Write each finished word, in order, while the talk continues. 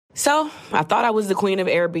So I thought I was the queen of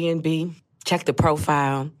Airbnb, checked the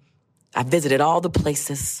profile. I visited all the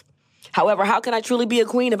places. However, how can I truly be a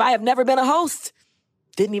queen if I have never been a host?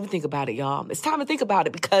 Didn't even think about it, y'all. It's time to think about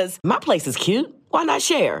it because my place is cute. Why not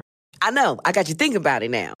share? I know, I got you thinking about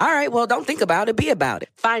it now. All right, well, don't think about it, be about it.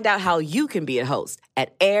 Find out how you can be a host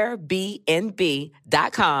at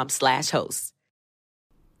airbnb.com/host.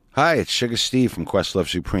 Hi, it's Sugar Steve from Questlove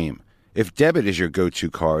Supreme. If debit is your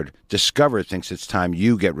go-to card, Discover thinks it's time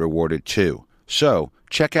you get rewarded too. So,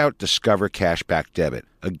 check out Discover Cashback Debit,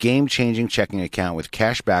 a game-changing checking account with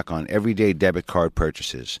cashback on everyday debit card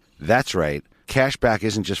purchases. That's right, cashback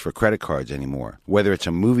isn't just for credit cards anymore. Whether it's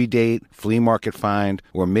a movie date, flea market find,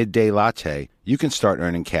 or midday latte, you can start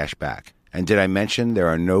earning cash back. And did I mention there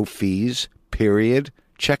are no fees, period?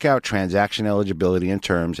 Check out transaction eligibility and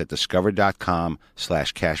terms at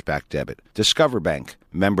discover.com/cashbackdebit. Discover Bank,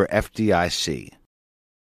 member FDIC.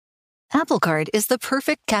 Apple Card is the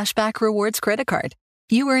perfect cashback rewards credit card.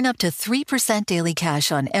 You earn up to 3% daily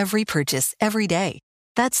cash on every purchase every day.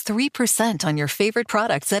 That's 3% on your favorite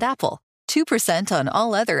products at Apple, 2% on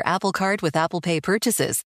all other Apple Card with Apple Pay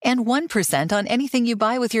purchases, and 1% on anything you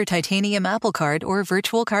buy with your titanium Apple Card or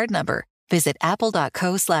virtual card number. Visit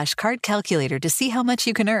apple.co/card calculator to see how much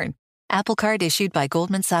you can earn. Apple Card issued by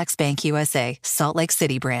Goldman Sachs Bank USA, Salt Lake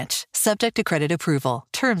City branch. Subject to credit approval.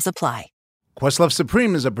 Terms apply. Questlove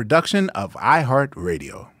Supreme is a production of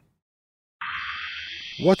iHeartRadio.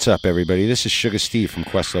 What's up, everybody? This is Sugar Steve from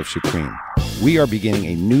Questlove Supreme. We are beginning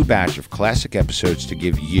a new batch of classic episodes to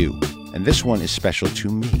give you, and this one is special to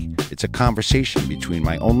me. It's a conversation between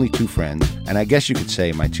my only two friends, and I guess you could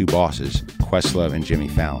say my two bosses, Questlove and Jimmy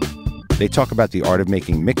Fallon. They talk about the art of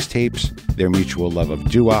making mixtapes, their mutual love of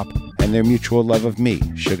doo-wop, and their mutual love of me,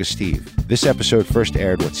 Sugar Steve. This episode first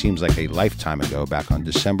aired what seems like a lifetime ago back on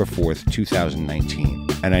December 4th, 2019,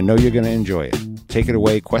 and I know you're going to enjoy it. Take it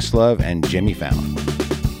away, Questlove and Jimmy Fallon.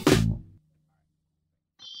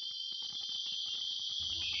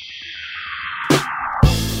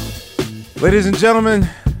 Ladies and gentlemen,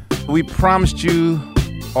 we promised you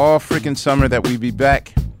all freaking summer that we'd be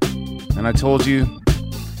back, and I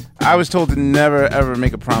was told to never ever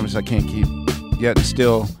make a promise I can't keep, yet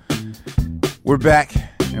still, we're back,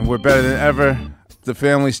 and we're better than ever. The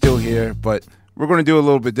family's still here, but we're going to do a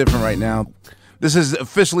little bit different right now. This is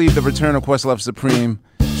officially the return of Questlove Supreme.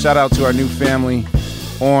 Shout out to our new family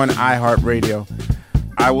on iHeartRadio.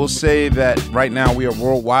 I will say that right now we are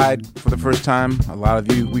worldwide for the first time. A lot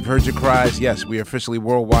of you, we've heard your cries. Yes, we are officially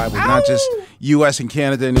worldwide. We're not just U.S. and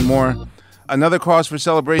Canada anymore. Another cause for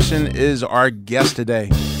celebration is our guest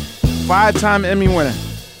today. 5-time Emmy winner,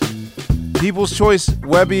 People's Choice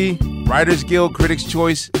Webby, Writers Guild Critics'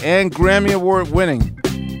 Choice, and Grammy Award winning,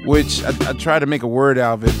 which I tried to make a word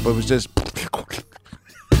out of it, but it was just...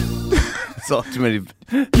 It's all too many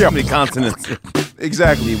consonants.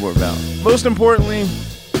 Exactly. Need more vowels. Most importantly,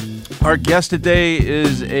 our guest today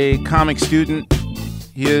is a comic student.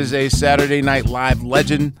 He is a Saturday Night Live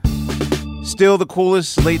legend, still the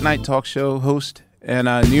coolest late night talk show host, and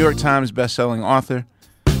a New York Times bestselling author.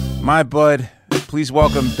 My bud, please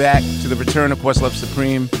welcome back to the return of Questlove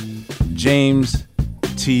Supreme, James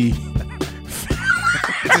T.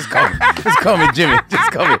 Just call me Jimmy.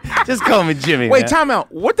 Just call me Jimmy. Wait, man. time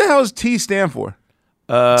out. What the hell does T stand for?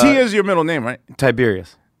 T is your middle name, right?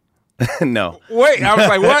 Tiberius. No. Wait, I was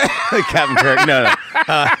like, what? Captain Kirk. No.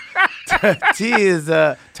 T is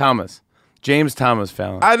Thomas. James Thomas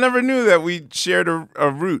Fallon. I never knew that we shared a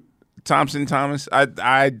root. Thompson Thomas.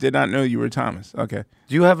 I did not know you were Thomas. Okay.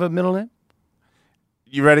 Do you have a middle name?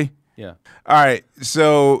 You ready? Yeah. All right.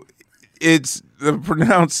 So it's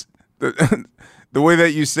pronounced the way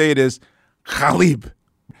that you say it is Khalib.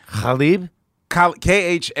 Khalib?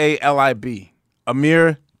 Khalib.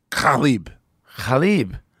 Amir Khalib.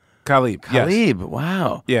 Khalib. Yes. Khalib.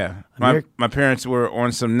 Wow. Yeah. My parents were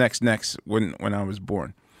on some next when I was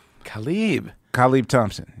born. Khalib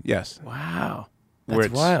Thompson. Yes. Wow. That's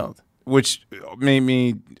wild. Which made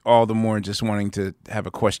me all the more just wanting to have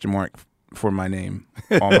a question mark for my name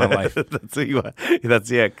all my life. That's what you want. That's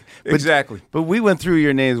the exactly. But we went through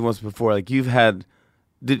your names once before. Like you've had,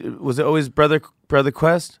 was it always Brother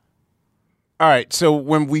Quest? All right. So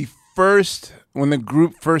when the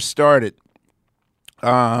group first started,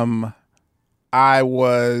 I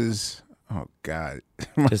was, oh God.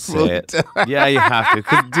 Just say it. Yeah, you have to.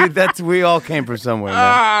 'Cause, dude, we all came from somewhere, man.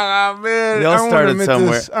 Ah, man. We all started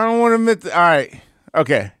somewhere. This. I don't want to admit this. All right.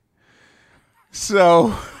 Okay.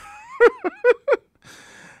 So,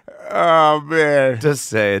 oh, man. Just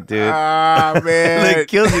say it, dude. Ah, man. It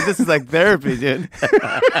kills you. This is like therapy, dude.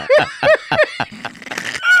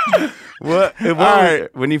 What All right.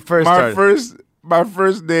 when you first started? My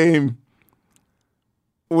first name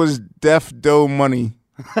was Def Doe Money.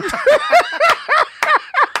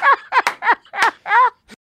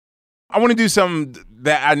 I want to do something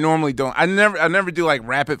that I normally don't. I never do like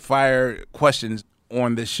rapid fire questions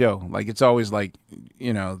on this show. Like it's always like,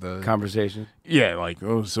 the Conversation. Yeah, like,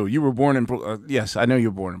 oh, so you were born in Brooklyn. Yes, I know you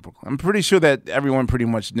were born in Brooklyn. I'm pretty sure that everyone pretty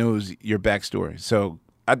much knows your backstory. So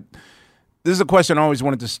this is a question I always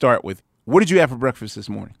wanted to start with. What did you have for breakfast this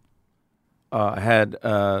morning? I had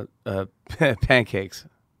pancakes.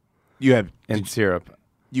 You had and syrup.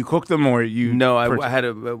 You cooked them or you? No, I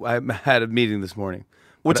had a meeting this morning.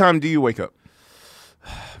 What time do you wake up?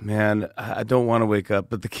 Man, I don't want to wake up,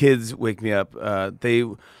 but the kids wake me up.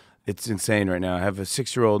 It's insane right now. I have a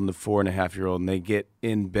 6-year-old and a 4.5-year-old, and they get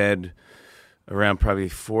in bed around probably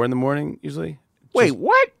 4 in the morning usually. Wait,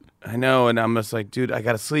 what? I know, and I'm just like, dude, I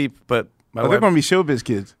gotta sleep. But they're gonna be showbiz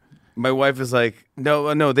kids. My wife is like,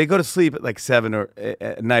 no, they go to sleep at like 7 or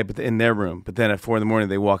at night, but in their room. But then at 4 in the morning,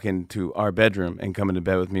 they walk into our bedroom and come into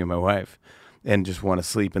bed with me and my wife, and just want to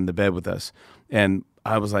sleep in the bed with us. And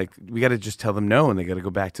I was like, we got to just tell them no, and they got to go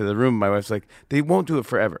back to the room. My wife's like, they won't do it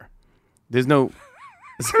forever. There's no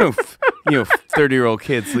 30-year-old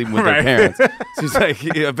kids sleeping with their parents. She's like,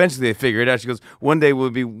 eventually they figure it out. She goes, one day we'll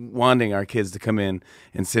be wanting our kids to come in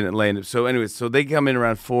and sit and lay. So anyways, so they come in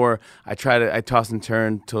around 4. I toss and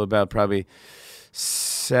turn till about probably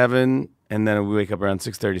 7, and then we wake up around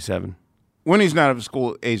 6:37. Winnie's not of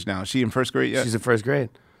school age now. Is she in first grade yet? She's in first grade.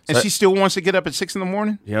 And she still wants to get up at 6 in the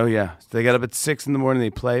morning? Oh, yeah. So they got up at 6 in the morning. They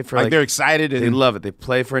play for they're excited. They love it. They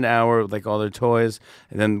play for an hour with like all their toys.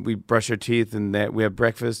 And then we brush our teeth and we have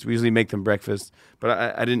breakfast. We usually make them breakfast.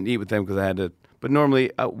 But I didn't eat with them because I had to. But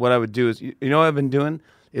normally what I would do is, you know what I've been doing?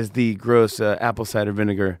 Is the gross apple cider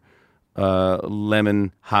vinegar,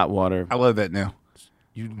 lemon, hot water. I love that now.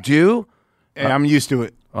 You do? Yeah, I'm used to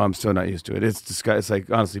it. Oh, I'm still not used to it. It's disgusting. It's like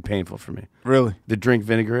honestly painful for me. Really? To drink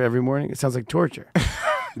vinegar every morning? It sounds like torture.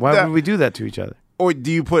 Why would we do that to each other? Or do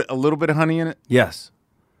you put a little bit of honey in it? Yes.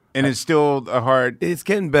 And it's still a hard... It's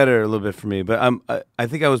getting better a little bit for me, but I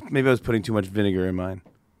think I was putting too much vinegar in mine.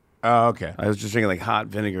 Oh, okay. I was just drinking like hot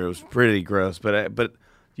vinegar. It was pretty gross, but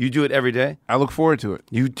you do it every day? I look forward to it.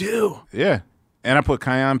 You do? Yeah. And I put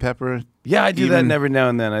cayenne pepper. Yeah, I do that every now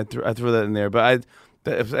and then. I throw that in there. But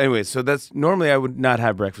anyway, so that's... Normally I would not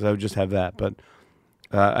have breakfast. I would just have that. But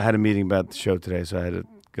I had a meeting about the show today, so I had to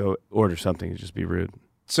go order something and just be rude.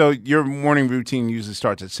 So your morning routine usually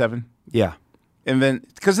starts at 7? Yeah. And then,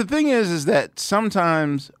 because the thing is that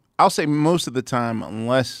sometimes, I'll say most of the time,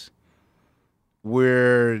 unless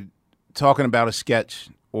we're talking about a sketch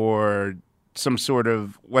or some sort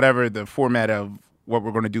of whatever the format of what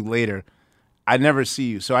we're going to do later, I never see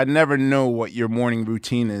you. So I never know what your morning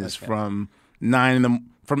routine is from 8 in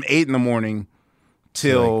the morning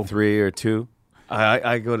till like 3 or 2.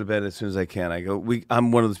 I go to bed as soon as I can.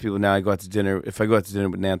 I'm one of those people now. I go out to dinner. If I go out to dinner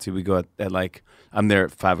with Nancy, we go out at I'm there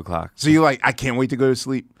at 5 o'clock. So you're like, I can't wait to go to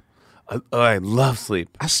sleep. I love sleep.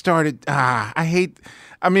 I'm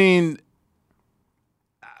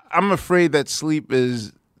afraid that sleep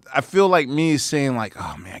is. I feel like me saying like,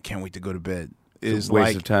 oh man, I can't wait to go to bed is a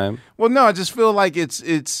waste of time. Well, no, I just feel like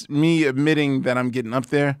it's me admitting that I'm getting up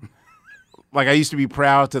there. Like I used to be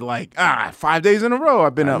proud to 5 days in a row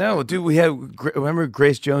I've been up. No, dude, remember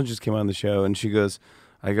Grace Jones just came on the show and she goes,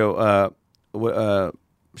 she goes,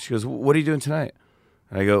 what are you doing tonight?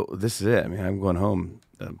 And I go, this is it. I mean, I'm going home.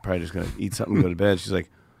 I'm probably just going to eat something and go to bed. She's like,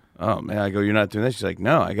 oh man. I go, you're not doing that? She's like,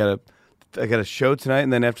 no, I got a show tonight.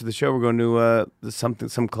 And then after the show, we're going to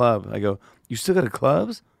some club. I go, you still got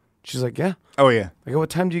clubs? She's like, yeah. Oh yeah. I go, what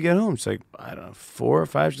time do you get home? She's like, I don't know, 4 or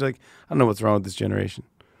 5. She's like, I don't know what's wrong with this generation.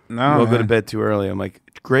 No, we'll go to bed too early. I'm like,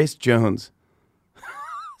 Grace Jones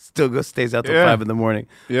still stays out till 5 in the morning.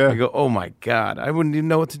 Yeah. I go, oh my God, I wouldn't even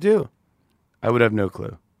know what to do. I would have no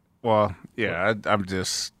clue. Well, yeah, I'm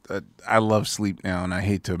just, I love sleep now, and I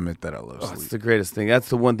hate to admit that I love sleep. It's the greatest thing. That's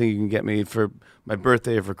the one thing you can get me for my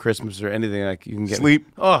birthday or for Christmas or anything. You can get sleep.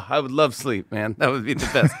 Oh, I would love sleep, man. That would be the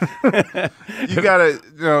best. You gotta,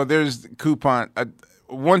 there's coupon.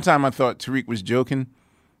 One time I thought Tariq was joking.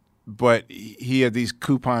 But he had these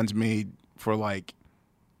coupons made for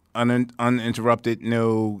uninterrupted,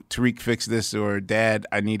 no, Tariq fix this, or Dad,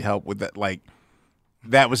 I need help with that.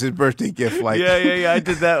 That was his birthday gift. Yeah. I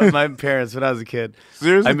did that with my parents when I was a kid.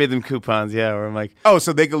 Seriously? I made them coupons, where I'm like, oh,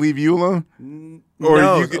 so they could leave you alone?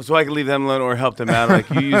 So I could leave them alone or help them out.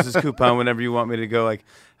 Like, you use this coupon whenever you want me to go.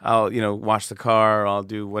 I'll, wash the car, or I'll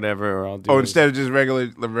do whatever, or I'll do. Oh, instead of just regular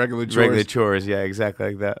chores? Regular chores, yeah,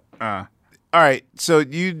 exactly like that. All right, so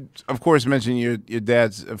you, of course, mentioned your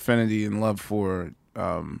dad's affinity and love for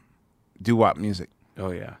doo-wop music.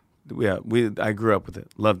 Oh, yeah. I grew up with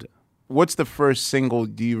it. Loved it. What's the first single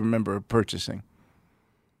do you remember purchasing?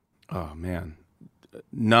 Oh, man.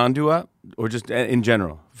 Non-doo-wop or just in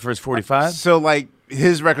general? First 45? So, like,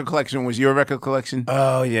 his record collection was your record collection?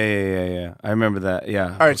 Oh, yeah. I remember that,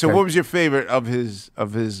 yeah. All right, so what was your favorite of his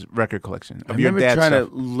record collection? I remember trying to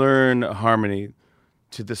learn harmony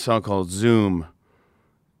to this song called Zoom.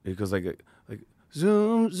 It goes like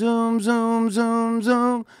zoom, zoom, zoom, zoom,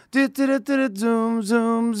 zoom, zoom, zoom,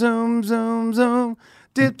 zoom, zoom, zoom.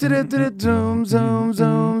 Zoom, zoom,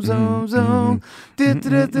 zoom, zoom, zoom.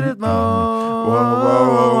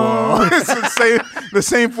 Whoa. It's the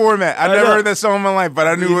same format. I never heard that song in my life, but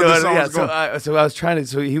I knew where the song was going. So I was trying to.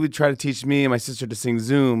 So he would try to teach me and my sister to sing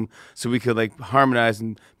Zoom, so we could like harmonize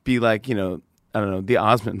and be like, I don't know, the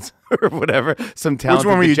Osmonds or whatever. Some talented.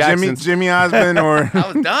 Which one were you, Jimmy Osmond or?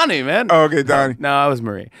 I was Donnie, man. Oh, okay, Donnie. No, I was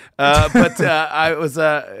Marie. But I was.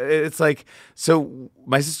 It's like so.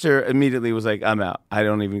 My sister immediately was like, "I'm out. I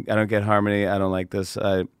don't get harmony. I don't like this.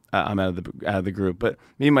 I'm out of the group." But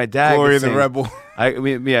me and my dad. Gloria the Rebel.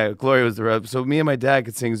 Gloria was the rebel. So me and my dad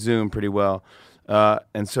could sing Zoom pretty well,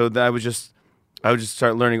 and so I would just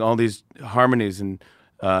start learning all these harmonies and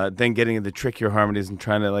then getting into trickier harmonies and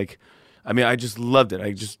trying to like. I just loved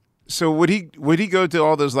it. So would he go to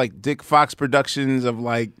all those like Dick Fox productions of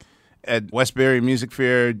like at Westbury Music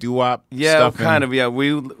Fair doo-wop stuff? Kind of. Yeah,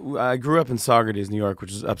 I grew up in Saugerties, New York,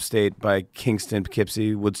 which is upstate by Kingston,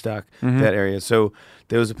 Poughkeepsie, Woodstock, that area. So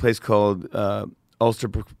there was a place called Ulster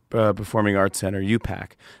Performing Arts Center,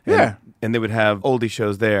 UPAC. And they would have oldie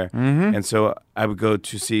shows there. And so I would go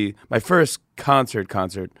to see my first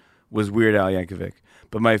concert was Weird Al Yankovic,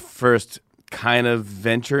 but my first kind of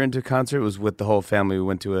venture into concert was with the whole family. We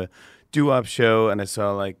went to a doo-wop show, and I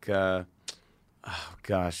saw like,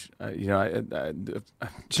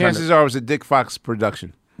 chances are it was a Dick Fox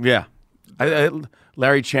production. Yeah,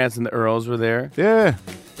 Larry Chance and the Earls were there. Yeah.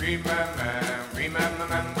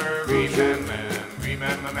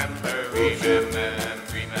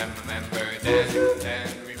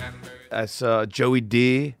 I saw Joey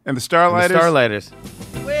D and the Starlighters.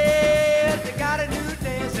 Well, they got a new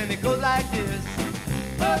dance and it goes like this.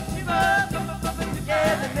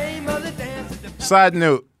 Side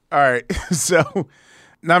note. All right. So,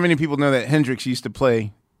 not many people know that Hendrix used to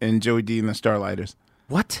play in Joey D and the Starlighters.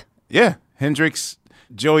 What? Yeah. Hendrix.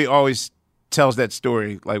 Joey always tells that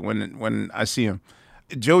story, like when I see him.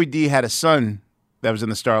 Joey D had a son that was in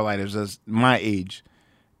the Starlighters, that's my age.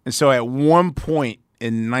 And so at one point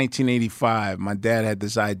in 1985, my dad had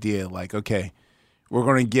this idea, like, okay, we're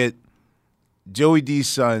going to get Joey D's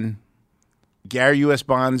son, Gary U.S.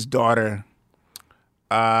 Bond's daughter,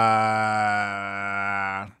 but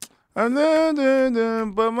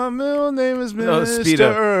my middle name is Mr.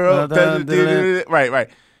 Earl. Right.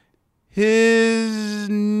 His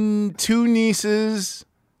two nieces,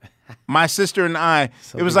 my sister and I.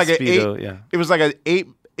 It was like It was like an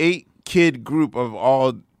eight kid group of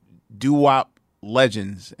all doo-wop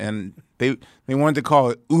legends, and they wanted to call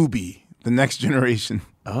it Ubi, the next generation.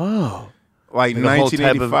 Oh, like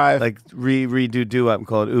 1985, like redo doo-wop and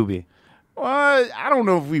call it Ubi. Well, I don't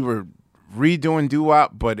know if we were redoing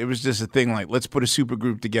doo-wop, but it was just a thing like, let's put a super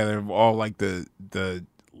group together of all like the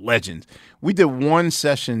legends. We did one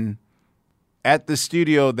session at the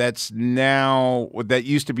studio that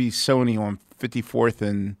used to be Sony on 54th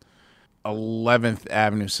and 11th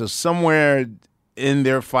Avenue. So somewhere in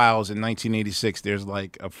their files in 1986, there's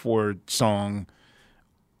like a 4-song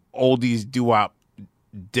oldies doo-wop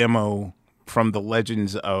demo from the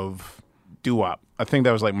legends of doo-wop. I think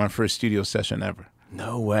that was like my first studio session ever.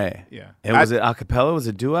 No way. Yeah. And was it a cappella? Was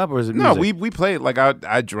it doo-wop or was it music? No, we played, like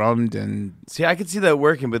I drummed and... See, I could see that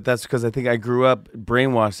working, but that's because I think I grew up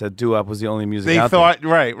brainwashed that doo-wop was the only music out there. They thought,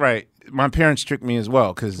 right. My parents tricked me as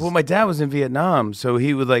well, because... Well, my dad was in Vietnam, so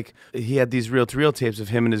he had these reel-to-reel tapes of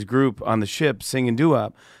him and his group on the ship singing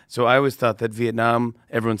doo-wop. So I always thought that Vietnam,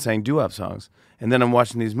 everyone sang doo-wop songs. And then I'm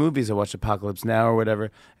watching these movies. I watched Apocalypse Now or whatever,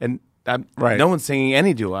 and no one's singing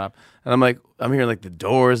any doo-wop. And I'm like, I'm hearing like the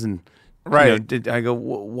Doors and... Right. I go,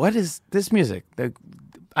 what is this music?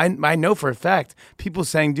 I know for a fact people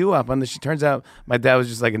sang doo-wop on this. Turns out my dad was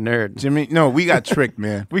just like a nerd. Jimmy, no, we got tricked,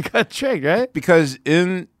 man. We got tricked, right? Because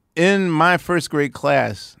in my first grade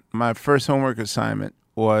class, my first homework assignment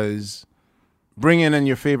was bringing in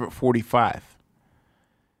your favorite 45.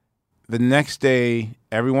 The next day,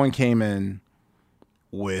 everyone came in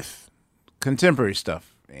with contemporary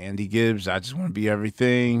stuff. Andy Gibbs, I Just Want to Be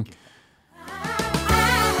Everything.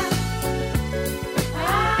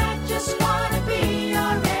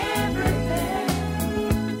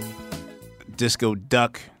 Disco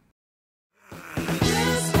Duck.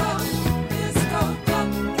 Disco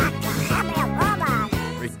Duck. Got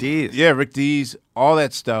Dees. Yeah, Rick Dees, all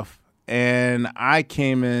that stuff. And I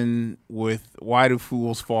came in with Why Do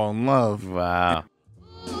Fools Fall in Love? Wow.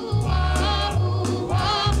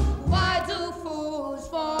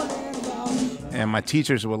 And my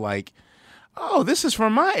teachers were like, oh, this is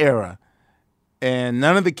from my era. And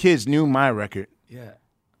none of the kids knew my record. Yeah.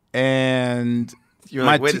 And You're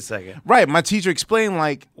like, wait a second. Right. My teacher explained,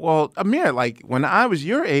 like, well, Amir, like, when I was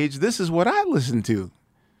your age, this is what I listened to.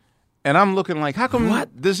 And I'm looking like, how come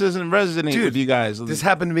this doesn't resonate with you guys? This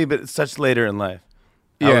happened to me, but such later in life.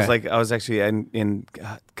 Yeah. I was actually in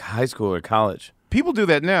high school or college. People do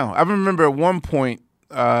that now. I remember at one point,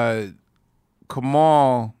 Kamal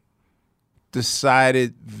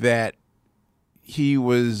decided that he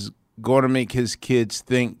was going to make his kids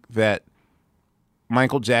think that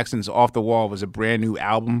Michael Jackson's Off the Wall was a brand new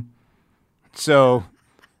album. So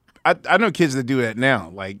I know kids that do that now,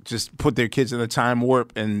 like just put their kids in a time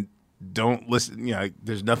warp and don't listen. You know, like,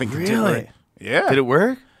 there's nothing contemporary. Yeah. Did it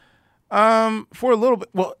work? For a little bit.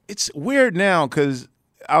 Well, it's weird now because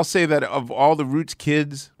I'll say that of all the Roots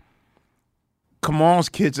kids, Kamal's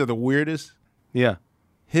kids are the weirdest. Yeah.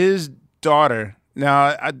 His daughter.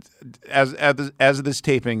 Now, as of this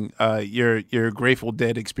taping, your Grateful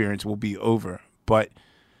Dead experience will be over. But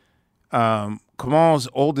Kamal's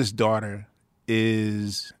oldest daughter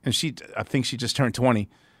is, and I think she just turned 20.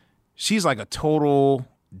 She's like a total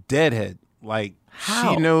Deadhead. Like,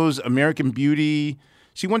 How? She knows American Beauty.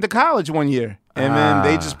 She went to college one year, and then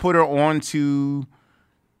they just put her on to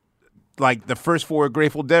like the first 4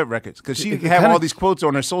 Grateful Dead records because she had all these quotes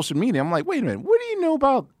on her social media. I'm like, wait a minute, what do you know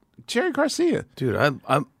about Jerry Garcia? Dude,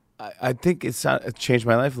 I think it changed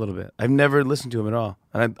my life a little bit. I've never listened to him at all,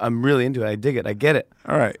 and I'm really into it. I dig it. I get it.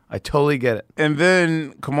 All right, I totally get it. and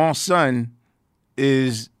then Kamal's son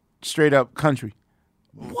is straight up country.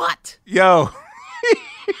 What? Yo.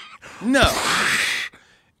 No.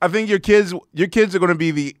 I think your kids are going to be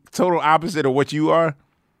the total opposite of what you are,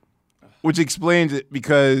 which explains it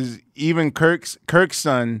because even Kirk's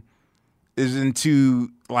son is into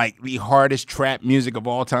like the hardest trap music of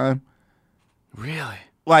all time. Really?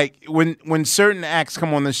 Like when certain acts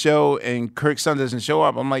come on the show and Kirk's son doesn't show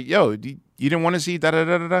up, I'm like, yo, you didn't want to see da da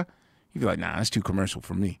da da da? He'd be like, nah, that's too commercial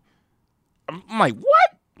for me. I'm like,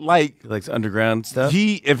 what? Like, He likes underground stuff?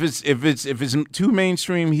 if it's too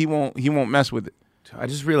mainstream, he won't mess with it. I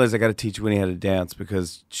just realized I got to teach Winnie how to dance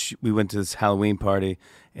because we went to this Halloween party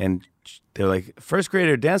and they're like, first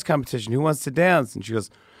grader dance competition. Who wants to dance? And she goes,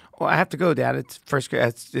 oh, I have to go, Dad. It's first grade.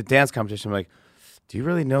 It's a dance competition. I'm like, do you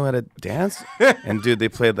really know how to dance? And dude, they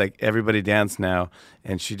played like Everybody Dance Now.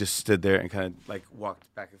 And she just stood there and kind of like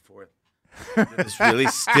walked back and forth. This really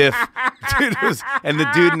stiff dude. And the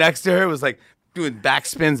dude next to her was like doing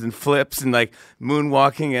backspins and flips and like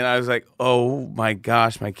moonwalking. And I was like, oh my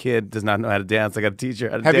gosh, my kid does not know how to dance. I got to teach her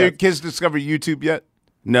how to dance. Have your kids discovered YouTube yet?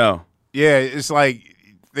 No. Yeah, it's like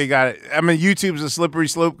they got it. I mean, YouTube's a slippery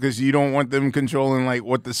slope because you don't want them controlling like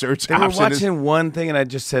what the search They were option is. watching one thing, and I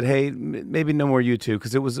just said, "Hey, maybe no more YouTube,"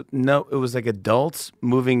 because it was like adults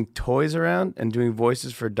moving toys around and doing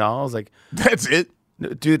voices for dolls. Like That's it.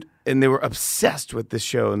 dude, and they were obsessed with this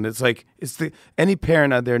show. And it's like any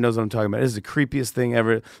parent out there knows what I'm talking about. It's the creepiest thing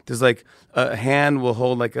ever. There's like a hand will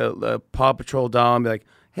hold like a Paw Patrol doll and be like,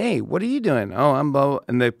 "Hey, what are you doing?" "Oh, I'm Bo,"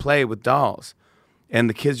 and they play with dolls. And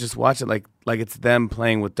the kids just watch it like it's them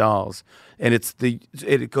playing with dolls, and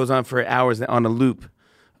it goes on for hours on a loop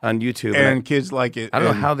on YouTube. And kids like it. I don't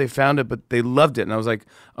know how they found it, but they loved it. And I was like,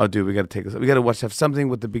 "Oh, dude, we got to take this. We got to have something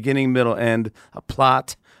with the beginning, middle, end, a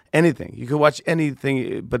plot, anything. You could watch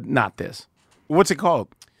anything, but not this." What's it called?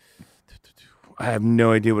 I have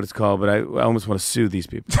no idea what it's called, but I almost want to sue these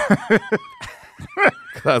people.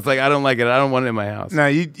 I was like, I don't like it. I don't want it in my house. No,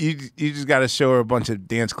 you just got to show her a bunch of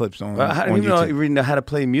dance clips on. I don't on even YouTube. know how to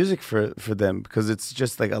play music for them because it's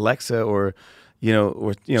just like Alexa or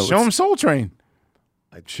Show them Soul Train.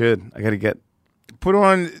 I should. I got to get. Put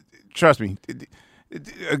on. Trust me,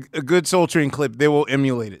 a good Soul Train clip. They will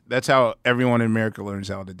emulate it. That's how everyone in America learns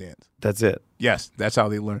how to dance. That's it. Yes, that's how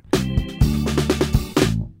they learn.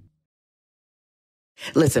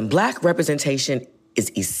 Listen, Black representation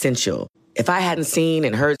is essential. If I hadn't seen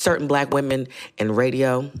and heard certain Black women in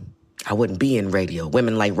radio, I wouldn't be in radio.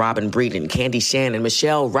 Women like Robin Breeden, Candy Shannon,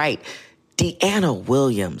 Michelle Wright, Deanna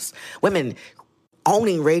Williams. Women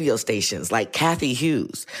owning radio stations like Kathy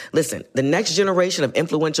Hughes. Listen, the next generation of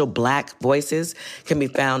influential Black voices can be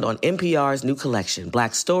found on NPR's new collection,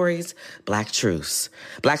 Black Stories, Black Truths.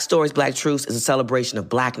 Black Stories, Black Truths is a celebration of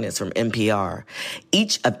Blackness from NPR.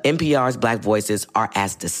 Each of NPR's Black voices are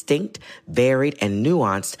as distinct, varied, and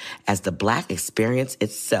nuanced as the Black experience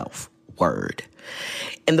itself. Word.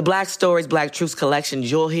 In the Black Stories, Black Truths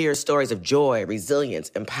collections, you'll hear stories of joy, resilience,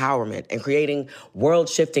 empowerment, and creating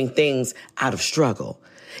world-shifting things out of struggle.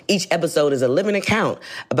 Each episode is a living account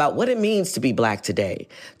about what it means to be Black today,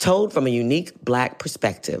 told from a unique Black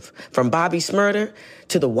perspective. From Bobby Shmurda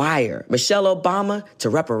to The Wire, Michelle Obama to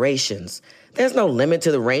reparations. There's no limit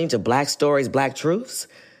to the range of Black stories, Black truths.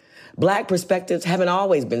 Black perspectives haven't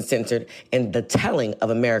always been centered in the telling of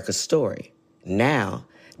America's story. Now,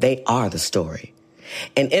 they are the story.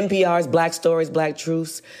 In NPR's Black Stories, Black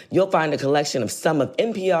Truths, you'll find a collection of some of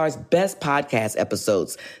NPR's best podcast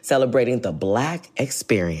episodes celebrating the Black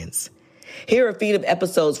experience. Hear a feed of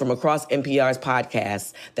episodes from across NPR's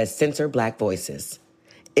podcasts that center Black voices.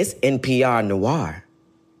 It's NPR Noir.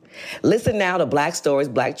 Listen now to Black Stories,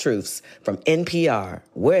 Black Truths from NPR,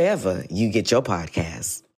 wherever you get your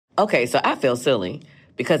podcasts. Okay, so I feel silly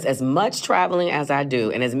because as much traveling as I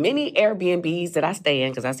do and as many Airbnbs that I stay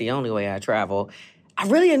in, because that's the only way I travel, I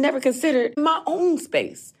really had never considered my own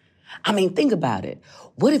space. I mean, think about it.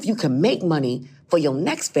 What if you could make money for your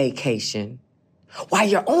next vacation while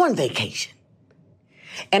you're on vacation?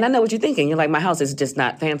 And I know what you're thinking. You're like, my house is just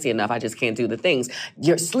not fancy enough. I just can't do the things.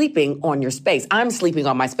 You're sleeping on your space. I'm sleeping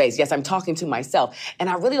on my space. Yes, I'm talking to myself. And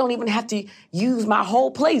I really don't even have to use my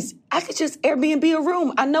whole place. I could just Airbnb a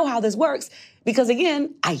room. I know how this works because,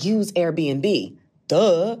 again, I use Airbnb.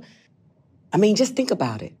 Duh. I mean, just think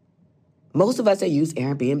about it. Most of us that use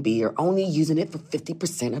Airbnb are only using it for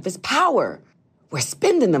 50% of its power. We're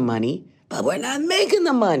spending the money, but we're not making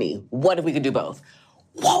the money. What if we could do both?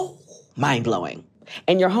 Whoa, mind-blowing.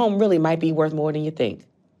 And your home really might be worth more than you think.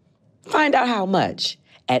 Find out how much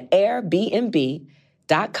at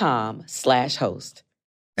airbnb.com/host.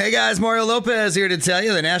 Hey guys, Mario Lopez here to tell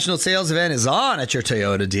you the national sales event is on at your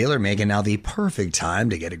Toyota dealer, making now the perfect time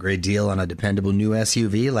to get a great deal on a dependable new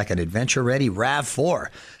SUV like an adventure-ready RAV4.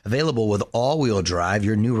 Available with all-wheel drive,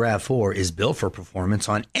 your new RAV4 is built for performance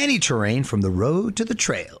on any terrain from the road to the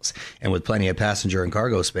trails. And with plenty of passenger and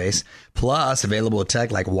cargo space, plus available with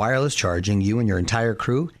tech like wireless charging, you and your entire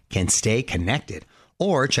crew can stay connected.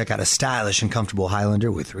 Or check out a stylish and comfortable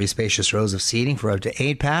Highlander with 3 spacious rows of seating for up to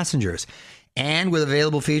 8 passengers. And with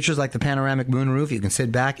available features like the panoramic moonroof, you can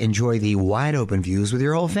sit back, enjoy the wide open views with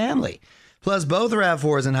your whole family. Plus, both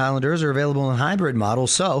RAV4s and Highlanders are available in hybrid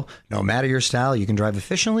models, so no matter your style, you can drive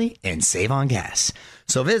efficiently and save on gas.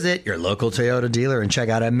 So visit your local Toyota dealer and check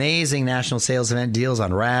out amazing national sales event deals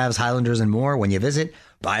on RAVs, Highlanders, and more when you visit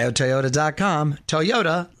biotoyota.com.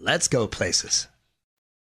 Toyota, let's go places.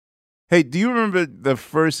 Hey, do you remember the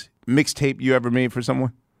first mixtape you ever made for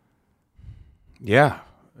someone? Yeah,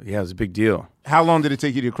 it was a big deal. How long did it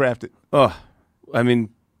take you to craft it? Oh, I mean,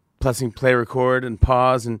 pressing play, record, and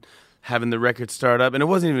pause, and having the record start up. And it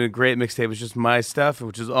wasn't even a great mixtape. It was just my stuff,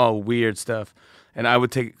 which is all weird stuff. And I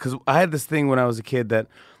would take, because I had this thing when I was a kid that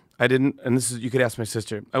I didn't, and this is, you could ask my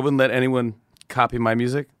sister, I wouldn't let anyone copy my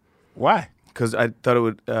music. Why? Because I thought it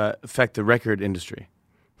would affect the record industry.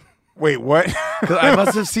 Wait, what? Because I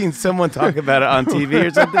must have seen someone talk about it on TV or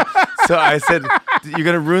something. So I said, you're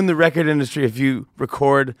going to ruin the record industry if you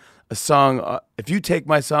record a song. If you take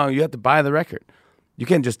my song, you have to buy the record. You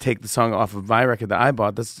can't just take the song off of my record that I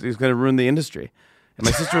bought. It's going to ruin the industry. And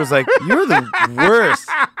my sister was like, you're the worst.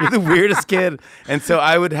 You're the weirdest kid. And so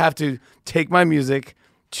I would have to take my music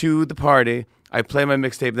to the party. I play my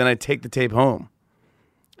mixtape, then I take the tape home.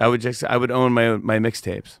 I would own my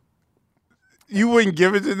mixtapes. You wouldn't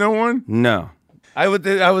give it to no one? No. I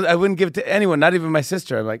wouldn't give it to anyone, not even my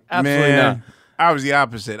sister. I'm like, absolutely not. I was the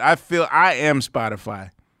opposite. I feel I am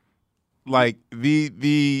Spotify. Like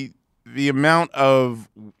the amount of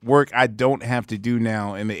work I don't have to do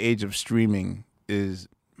now in the age of streaming is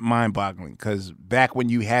mind-boggling. Because back when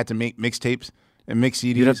you had to make mixtapes and mix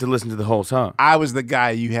CDs, you'd have to listen to the whole song. I was the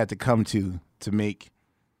guy you had to come to make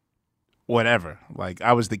whatever. Like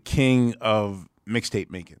I was the king of mixtape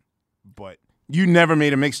making, but. You never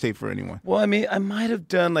made a mixtape for anyone. Well, I mean, I might have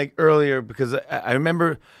done like earlier because I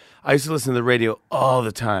remember I used to listen to the radio all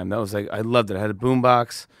the time. That was like, I loved it. I had a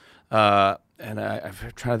boombox, and I'm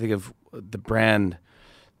trying to think of the brand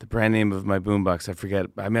name of my boombox. I forget.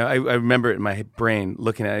 I mean, I remember it in my brain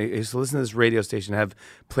looking at it. I used to listen to this radio station, have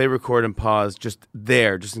play, record, and pause just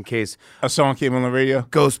there, just in case. A song came on the radio?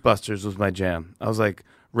 Ghostbusters was my jam. I was like,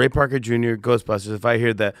 Ray Parker Jr., Ghostbusters. If I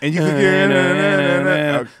hear that, and you could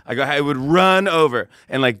hear, I would run over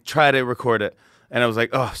and like try to record it, and I was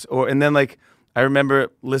like, and then like I remember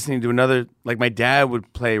listening to another, like my dad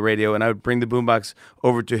would play radio, and I would bring the boombox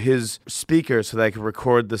over to his speaker so that I could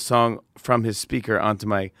record the song from his speaker onto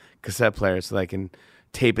my cassette player, so that I can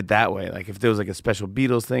tape it that way. Like if there was like a special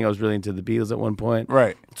Beatles thing, I was really into the Beatles at one point,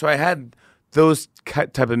 right? So I had those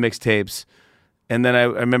type of mixtapes. And then I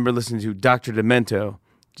remember listening to Dr. Demento.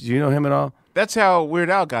 Do you know him at all? That's how Weird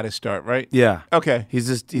Al got his start, right? Yeah. Okay. He's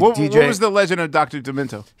What DJ. was the legend of Dr.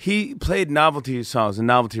 Demento? He played novelty songs and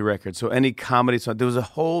novelty records. So any comedy song, there was a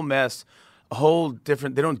whole mess, a whole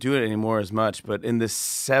different. They don't do it anymore as much, but in the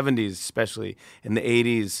 70s, especially in the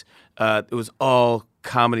 80s, it was all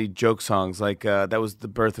comedy joke songs. Like that was the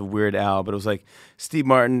birth of Weird Al. But it was like Steve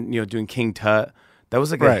Martin, doing King Tut. That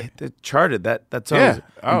was like it charted that song. Yeah. Was,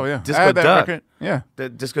 Oh yeah. Disco I had that Duck. record. Yeah. The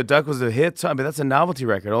Disco Duck was a hit song. I mean, that's a novelty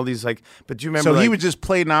record. All these but do you remember? So he like, would just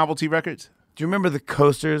play novelty records? Do you remember the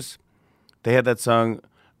Coasters? They had that song,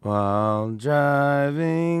 while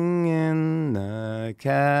driving in the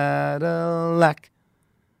Cadillac.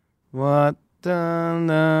 What? Dun,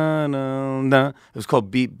 dun, dun, dun. It was called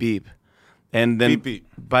Beep Beep. And then Beep, beep.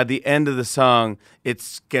 by the end of the song,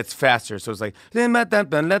 it gets faster. So it's like beep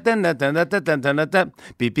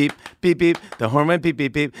beep beep beep. The horn went beep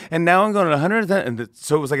beep beep. And now I'm going at 110. And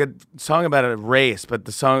so it was like a song about a race, but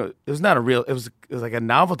the song it was not a real. It was like a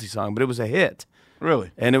novelty song, but it was a hit.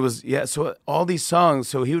 Really? And it was So all these songs.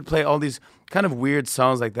 So he would play all these kind of weird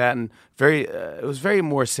songs like that, and it was very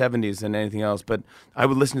more 70s than anything else. But I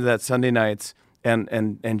would listen to that Sunday nights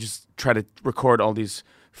and just try to record all these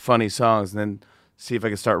funny songs and then see if I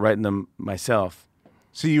could start writing them myself.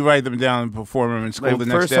 So you write them down and perform them in school the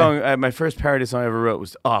next day? My first parody song I ever wrote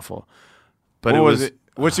was awful. But what was it?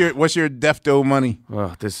 What's your Defto money?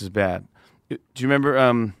 Oh, this is bad. Do you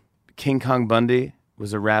remember King Kong Bundy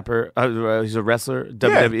was a rapper? He's a wrestler,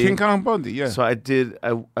 WWE. Yeah, King Kong Bundy, yeah. So I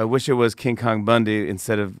wish it was King Kong Bundy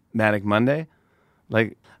instead of Manic Monday.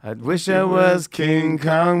 Like, I wish I was King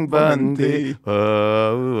Kong Bundy.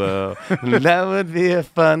 Oh, that would be a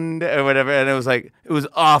fun day, or whatever. And it was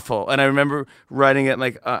awful. And I remember writing it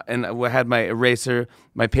and I had my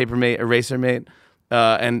paper eraser mate,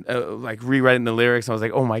 and rewriting the lyrics. I was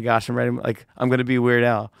like, oh my gosh, I'm going to be Weird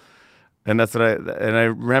Al. And that's what I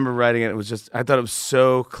remember writing it. It was just, I thought it was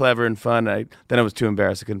so clever and fun. Then I was too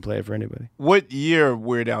embarrassed. I couldn't play it for anybody. What year of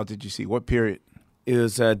Weird Al did you see? What period? It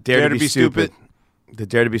was Dare to Be Stupid. The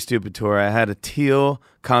Dare to Be Stupid tour. I had a teal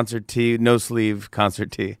concert tee, no sleeve concert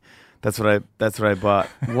tee. That's what I bought.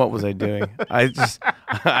 What was I doing?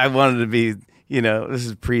 I wanted to be, this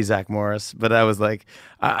is pre Zach Morris, but I was like,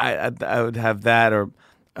 I would have that, or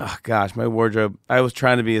oh gosh, my wardrobe. I was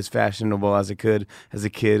trying to be as fashionable as I could as a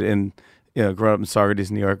kid, and growing up in Saugerties,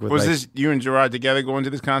 New York. Was this you and Gerard together going to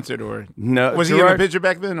this concert, or no? Was Gerard, he in the picture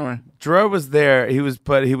back then, or Gerard was there? He was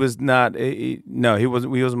not. No, he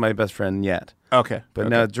wasn't. He wasn't my best friend yet. Okay, but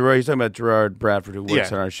now Gerard. He's talking about Gerard Bradford, who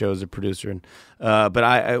works on our show as a producer, and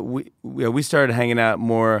but we started hanging out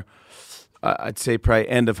more. I'd say probably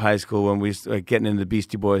end of high school when we started getting into the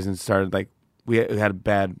Beastie Boys and started we had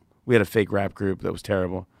a fake rap group that was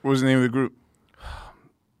terrible. What was the name of the group?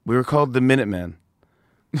 We were called the Minutemen.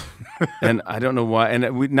 And I don't know why.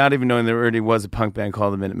 And we not even knowing there already was a punk band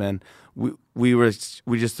called the Minutemen. We just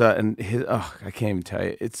thought, I can't even tell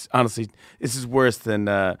you. It's honestly, this is worse than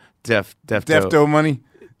Defto money,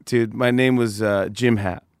 dude. My name was Jim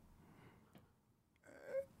Hat,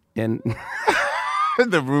 and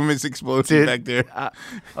the room is exploding back there. I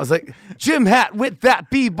was like, Jim Hat with that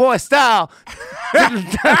b-boy style. To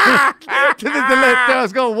the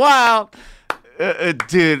let's go wild.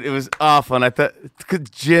 Dude, it was awful, and I thought,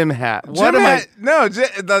 Jim Hat. What am I? No,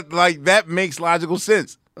 that makes logical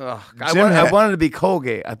sense. I wanted to be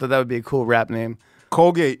Colgate. I thought that would be a cool rap name.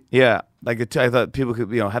 Colgate. Yeah, I thought people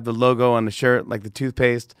could, have the logo on the shirt, like the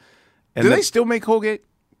toothpaste. And do they still make Colgate?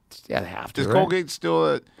 Yeah, they have to. Is Colgate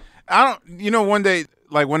still? I don't. One day,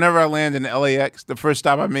 whenever I land in LAX, the first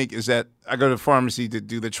stop I make is that I go to the pharmacy to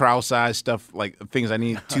do the trial size stuff, like things I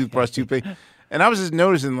need, toothbrush, toothpaste, and I was just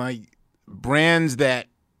noticing brands that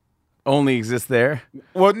only exist there.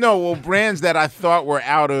 Well, no, brands that I thought were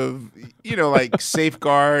out of,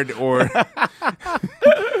 Safeguard or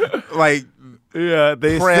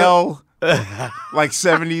Prel,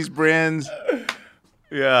 70s brands.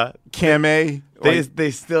 Yeah, Camé.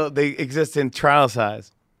 They exist in trial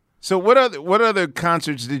size. So what other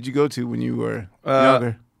concerts did you go to when you were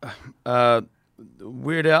younger?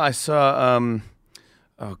 Weird Al. I saw.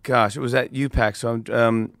 Oh gosh, it was at UPAC. So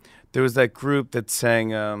there was that group that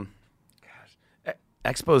sang.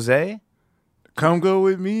 Expose. Come go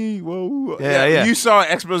with me. Whoa. Yeah. You saw an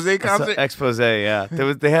Expose concert? Expose, yeah.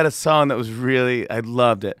 They had a song that was really, I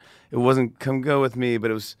loved it. It wasn't Come Go With Me, but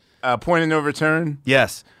it was Point of No Return.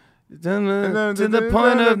 Yes. To the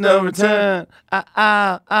point of no return.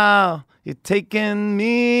 You're taking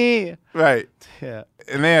me. Right. Yeah.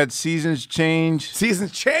 And they had Seasons Change.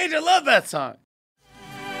 Seasons Change. I love that song.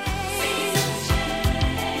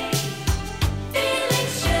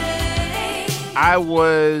 I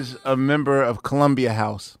was a member of Columbia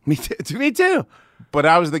House. Me too. Me too. But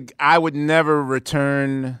I would never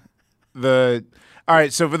return the. All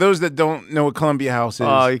right, so for those that don't know what Columbia House is,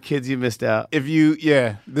 oh, you kids, you missed out. If you,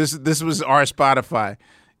 this was our Spotify.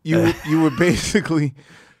 You would basically,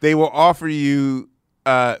 they will offer you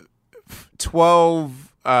 12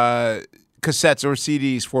 cassettes or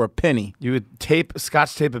CDs for a penny. You would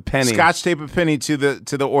scotch tape a penny. Scotch tape a penny to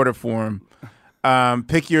the order form.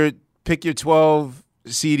 Pick your 12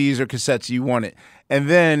 CDs or cassettes you wanted. And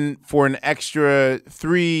then for an additional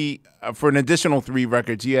 3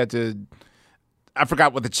 records, you had to, I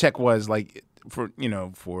forgot what the check was, like for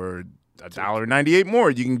 $1.98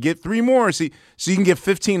 more, you can get 3 more. So you can get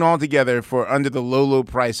 15 altogether for under the low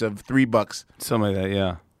price of $3. Something like that,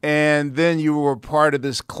 yeah. And then you were part of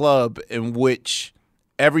this club in which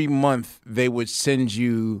every month they would send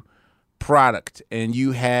you product, and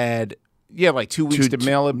you had like 2 weeks to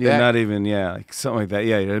mail it back. Yeah, not even, like something like that.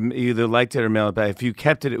 Yeah, you either liked it or mail it back. If you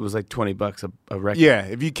kept it, it was like $20 a record. Yeah,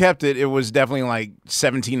 if you kept it, it was definitely like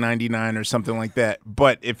 $17.99 or something like that.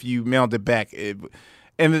 But if you mailed it back,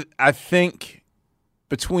 and I think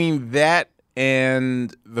between that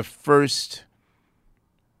and the first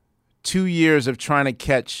 2 years of trying to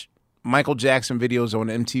catch Michael Jackson videos on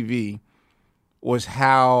MTV was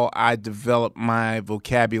how I developed my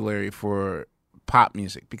vocabulary for pop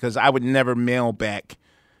music, because I would never mail back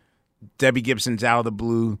Debbie Gibson's Out of the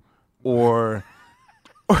Blue or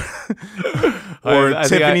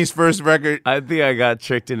Tiffany's first record. I think I got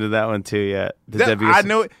tricked into that one too, yeah. I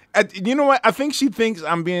know. You know what? I think she thinks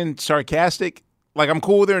I'm being sarcastic. Like, I'm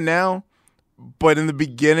cool with her now, but in the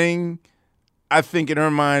beginning, I think in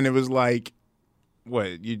her mind it was like,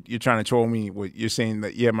 what, you're trying to troll me? What, you're saying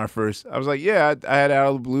that, my first. I was like, I had Out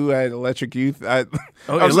of the Blue, I had Electric Youth.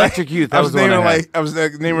 Electric Youth. I was naming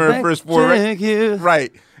her first 4. Youth.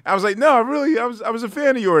 Right. I was like, no, I was a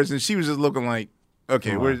fan of yours, and she was just looking like,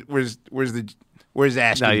 okay, where's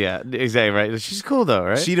Ashley? No, yeah, exactly right. She's cool though,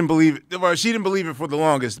 right? She didn't believe it. Well, she didn't believe it for the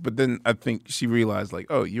longest, but then I think she realized, like,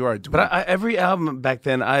 oh, you are doing. But every album back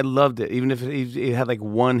then, I loved it, even if it had like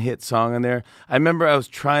one hit song on there. I remember I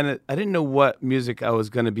didn't know what music I was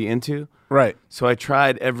going to be into, right? So I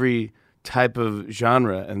tried every type of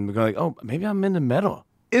genre, and going like, oh, maybe I'm into metal.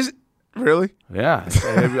 Is it really? Yeah,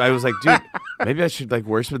 I was like, dude, maybe I should like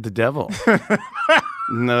worship the devil.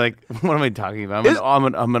 And they're like, what am I talking about?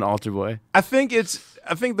 I'm an altar boy. I think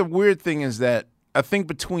the weird thing is that I think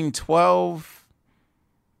between 12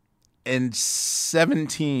 and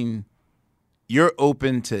 17, you're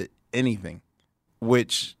open to anything,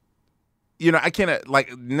 which, I can't,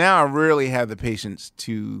 like, now I rarely have the patience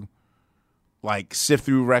to, like, sift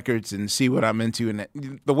through records and see what I'm into,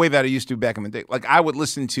 and the way that I used to back in the day. Like, I would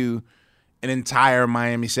listen to an entire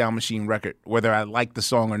Miami Sound Machine record, whether I liked the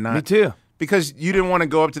song or not. Me too. Because you didn't want to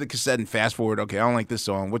go up to the cassette and fast forward. Okay, I don't like this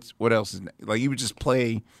song. What else is like? You would just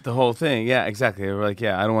play the whole thing. Yeah, exactly. We're like,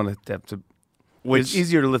 I don't want to have to. It's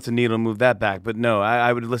easier to lift the needle and move that back. But no,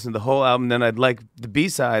 I would listen to the whole album. Then I'd like the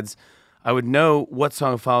B-sides. I would know what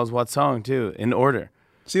song follows what song too, in order.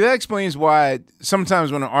 See, that explains why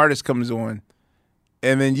sometimes when an artist comes on,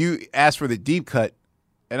 and then you ask for the deep cut,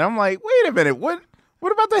 and I'm like, wait a minute, what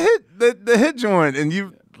about the hit joint? And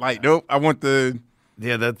you like, nope, I want the.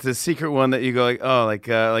 Yeah, that's the secret one that you go like, oh,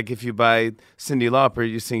 like if you buy Cyndi Lauper,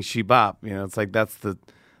 you sing She Bop. It's like that's the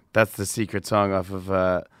secret song off of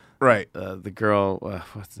right. The girl,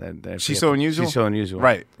 what's that? She's So Unusual. She's So Unusual.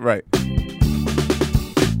 Right.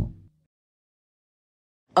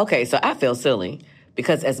 Okay, so I feel silly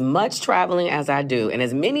because as much traveling as I do and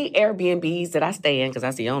as many Airbnbs that I stay in, because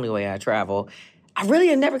that's the only way I travel, I really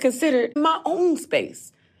have never considered my own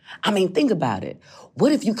space. I mean, think about it.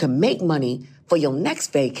 What if you can make money for your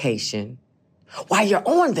next vacation while you're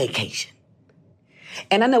on vacation?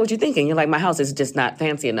 And I know what you're thinking. You're like, my house is just not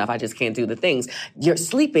fancy enough. I just can't do the things. You're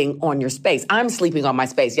sleeping on your space. I'm sleeping on my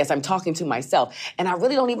space. Yes, I'm talking to myself. And I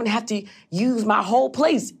really don't even have to use my whole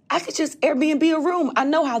place. I could just Airbnb a room. I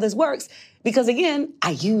know how this works because, again,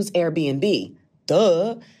 I use Airbnb.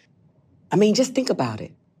 Duh. I mean, just think about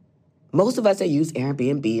it. Most of us that use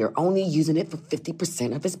Airbnb are only using it for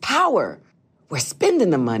 50% of its power. We're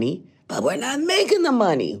spending the money, but we're not making the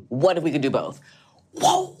money. What if we could do both?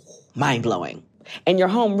 Whoa, mind-blowing. And your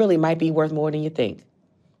home really might be worth more than you think.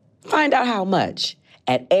 Find out how much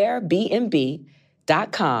at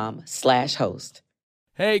airbnb.com/host.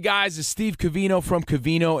 Hey guys, it's Steve Covino from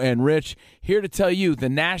Covino and Rich, here to tell you the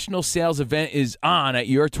national sales event is on at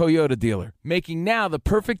your Toyota dealer, making now the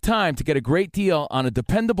perfect time to get a great deal on a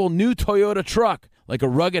dependable new Toyota truck. like a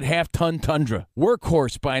rugged half-ton Tundra.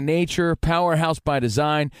 Workhorse by nature, powerhouse by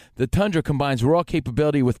design, the Tundra combines raw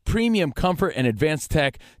capability with premium comfort and advanced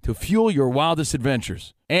tech to fuel your wildest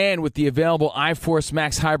adventures. And with the available iForce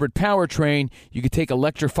Max Hybrid powertrain, you can take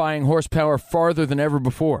electrifying horsepower farther than ever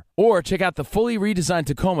before. Or check out the fully redesigned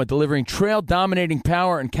Tacoma, delivering trail-dominating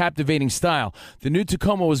power and captivating style. The new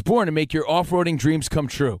Tacoma was born to make your off-roading dreams come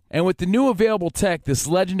true. And with the new available tech, this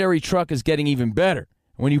legendary truck is getting even better.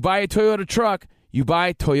 When you buy a Toyota truck, you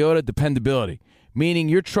buy Toyota dependability, meaning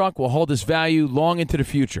your truck will hold its value long into the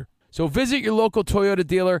future. So visit your local Toyota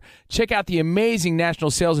dealer. Check out the amazing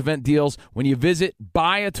national sales event deals when you visit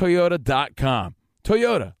buyatoyota.com.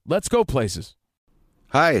 Toyota, let's go places.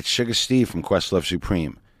 Hi, it's Sugar Steve from Questlove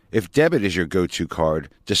Supreme. If debit is your go-to card,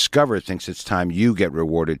 Discover thinks it's time you get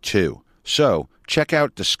rewarded too. So, check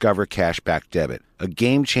out Discover Cashback Debit, a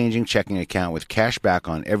game-changing checking account with cash back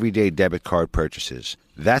on everyday debit card purchases.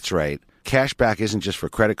 That's right. Cashback isn't just for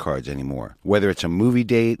credit cards anymore. Whether it's a movie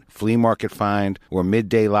date, flea market find, or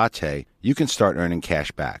midday latte, you can start earning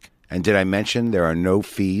cash back. And did I mention there are no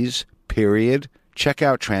fees, period? Check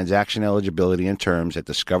out transaction eligibility and terms at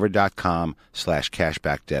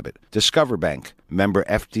discover.com/cashbackdebit. Discover Bank, member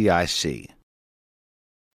FDIC.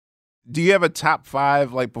 Do you have a top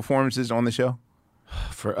 5 like performances on the show?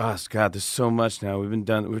 For us, God, there's so much now. We've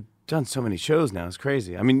done so many shows now. It's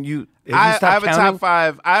crazy. I mean, I have a top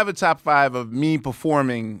 5. I have a top 5 of me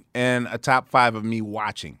performing and a top 5 of me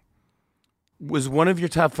watching. Was one of your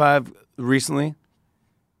top 5 recently?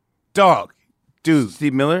 Dog, dude,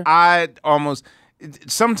 Steve Miller.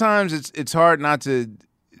 Sometimes it's hard not to,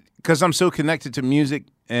 because I'm so connected to music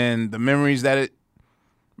and the memories that it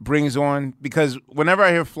brings on. Because whenever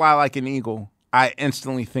I hear "Fly Like an Eagle," I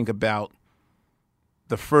instantly think about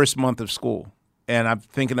the first month of school. And I'm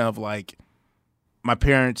thinking of, like, my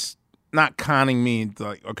parents not conning me,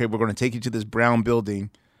 like, okay, we're going to take you to this brown building,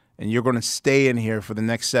 and you're going to stay in here for the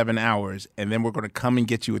next 7 hours, and then we're going to come and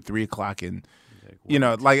get you at 3 o'clock. And, you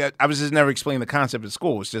know, like, I was just never explaining the concept at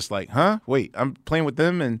school. It's just like, huh? Wait, I'm playing with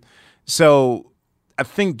them? And so I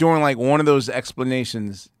think during, like, one of those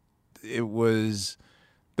explanations, it was,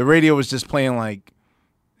 the radio was just playing, like,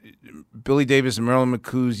 Billy Davis and Marilyn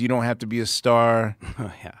McCoo's "You Don't Have to Be a Star."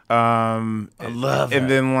 Oh, yeah. I love and that.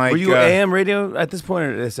 then, like, were you AM radio at this point,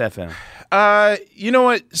 or is FM? You know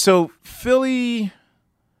what? So Philly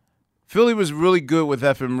was really good with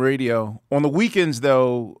FM radio. On the weekends,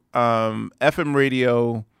 though, FM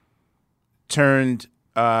radio turned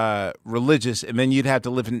religious, and then you'd have to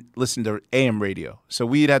listen to AM radio. So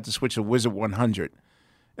we'd have to switch to Wizard 100.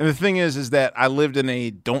 And the thing is that I lived in a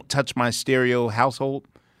 "don't touch my stereo" household.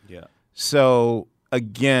 Yeah. So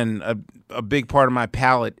again, a big part of my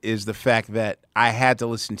palate is the fact that I had to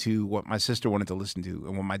listen to what my sister wanted to listen to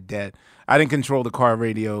and what my dad. I didn't control the car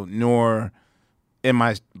radio, nor in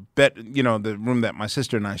my bed, you know, the room that my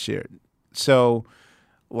sister and I shared. So,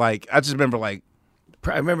 like, I just remember, like,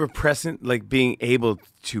 I remember pressing, like, being able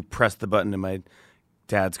to press the button in my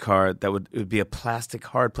dad's car. It would be a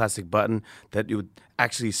hard plastic button that you would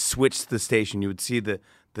actually switch the station. You would see the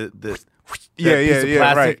piece of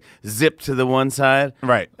plastic right. zip to the one side,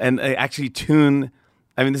 right, and actually tune.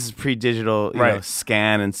 I mean, this is pre-digital, you right. know,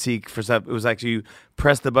 scan and seek for stuff. It was actually you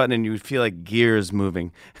press the button and you would feel like gears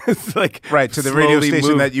moving. It's like right to the radio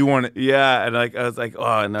station that you wanted. Yeah, and like I was like,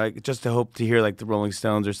 oh, and like just to hope to hear like the Rolling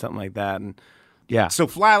Stones or something like that, and yeah. So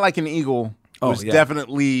 "Fly Like an Eagle" was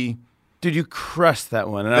definitely. Dude, you crushed that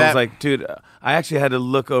one. And I was like, dude, I actually had to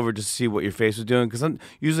look over to see what your face was doing because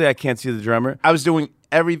usually I can't see the drummer. I was doing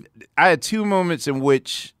I had 2 moments in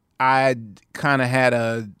which I kind of had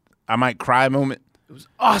I might cry moment. It was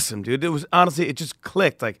awesome, dude. It was honestly, it just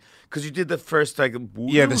clicked. Like, because you did the first, like,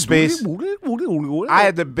 the space. I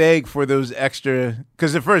had to beg for those extra,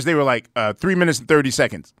 because at first they were like 3 minutes and 30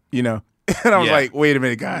 seconds, you know? And I was like, wait a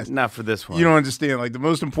minute, guys. Not for this one. You don't understand. Like, the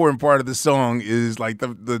most important part of the song is, like,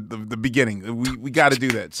 the beginning. We got to do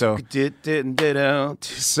that. So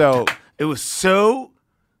it was so,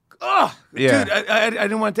 dude, I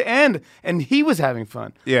didn't want it to end. And he was having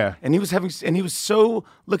fun. Yeah. And he was so,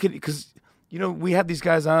 because, you know, we have these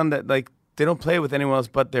guys on that, like, they don't play with anyone else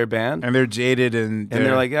but their band. And they're jaded and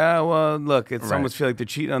they're like, well, look, it's almost feel like they're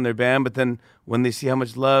cheating on their band. But then when they see how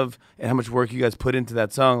much love and how much work you guys put into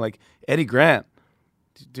that song, like Eddie Grant.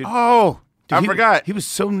 Dude, I forgot. He was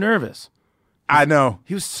so nervous. I know.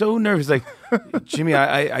 He was so nervous. Like, Jimmy,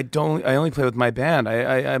 I only play with my band.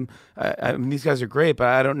 I these guys are great, but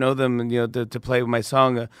I don't know them, you know, to play with my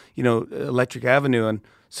song, you know, Electric Avenue. And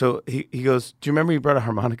so he goes, do you remember you brought a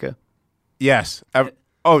harmonica? Yes.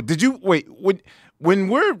 Did you wait? When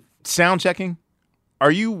we're sound checking,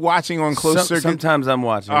 Are you watching on closed circuit? Sometimes I'm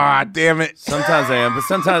watching. Ah, damn it. Sometimes I am, but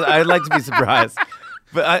sometimes I'd like to be surprised.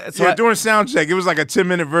 But during sound check, it was like a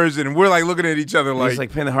 10-minute version, and we're like looking at each other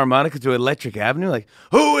like playing the harmonica to Electric Avenue, like,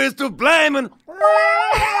 who is to blame? And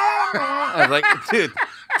I was like, dude,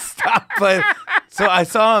 stop playing. So I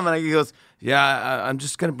saw him, and he goes, yeah, I'm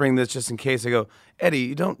just going to bring this just in case. I go, Eddie,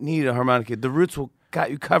 you don't need a harmonica. The Roots will got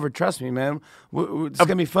you covered. Trust me, man. It's going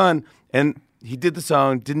to be fun. And he did the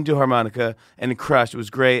song, didn't do harmonica, and it crushed. It was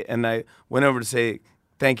great. And I went over to say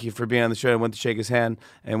thank you for being on the show. I went to shake his hand,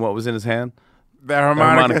 and what was in his hand? The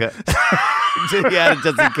harmonica. Yeah,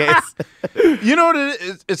 just in case. You know what it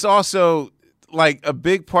is? It's also like a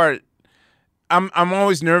big part. I'm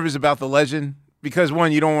always nervous about the legend because,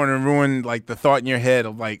 one, you don't want to ruin like the thought in your head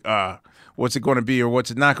of like what's it going to be or what's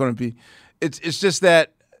it not going to be. It's just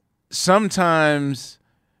that sometimes.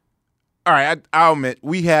 All right, I'll admit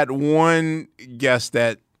we had one guest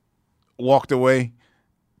that walked away.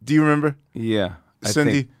 Do you remember? Yeah,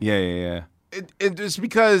 Cindy. Yeah. It's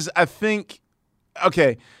because I think.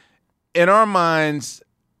 Okay, in our minds,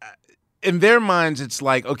 in their minds, it's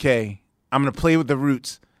like, okay, I'm going to play with the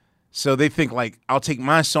Roots. So they think, like, I'll take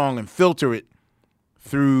my song and filter it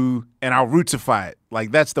through, and I'll rootsify it.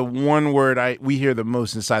 Like, that's the one word we hear the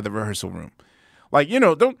most inside the rehearsal room. Like,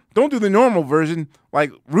 don't do the normal version.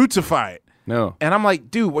 Like, rootsify it. No. And I'm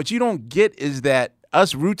like, dude, what you don't get is that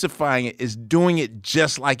us rootsifying it is doing it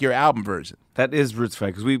just like your album version. That is rootsify,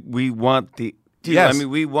 because we want the... Dude, yes. I mean,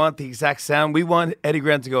 we want the exact sound. We want Eddie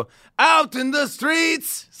Grant to go out in the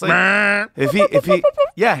streets. It's like, if he,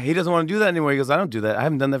 he doesn't want to do that anymore. He goes, I don't do that. I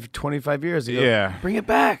haven't done that for 25 years. He goes, bring it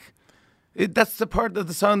back. That's the part of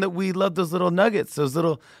the song that we love. Those little nuggets, those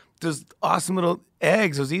awesome little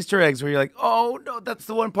eggs, those Easter eggs, where you're like, oh no, that's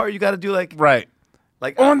the one part you got to do. Like, right.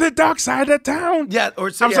 Like on the dark side of town. Yeah, or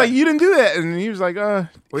I was like, you didn't do that, and he was like, Or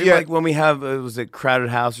like when we have was it Crowded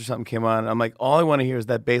House or something came on. I'm like, all I want to hear is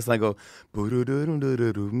that bass line go. There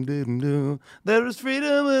is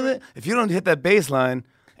freedom in it. If you don't hit that bass line,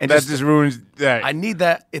 and that just ruins that. I need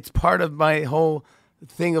that. It's part of my whole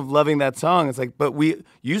thing of loving that song. It's like, but we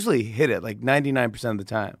usually hit it like 99% of the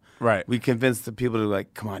time. Right. We convince the people to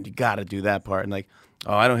like, come on, you got to do that part, and like,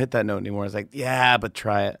 oh, I don't hit that note anymore. It's like, yeah, but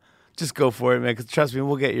try it. Just go for it, man, because trust me,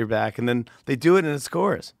 we'll get your back. And then they do it, and it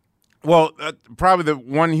scores. Well, probably the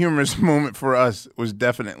one humorous moment for us was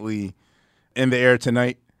definitely In the Air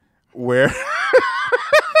Tonight, where...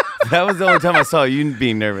 That was the only time I saw you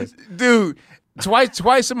being nervous. Dude,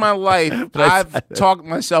 twice in my life, I've talked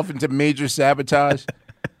myself into major sabotage.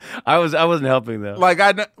 I wasn't helping, though. Like,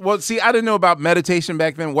 I didn't know about meditation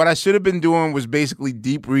back then. What I should have been doing was basically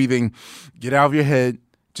deep breathing, get out of your head,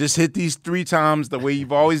 just hit these 3 times the way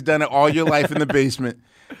you've always done it all your life in the basement.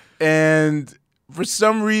 And for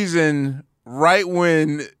some reason, right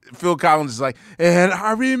when Phil Collins is like, and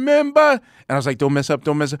I remember, and I was like, don't mess up.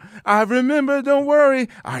 I remember, don't worry.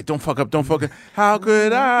 All right, don't fuck up. How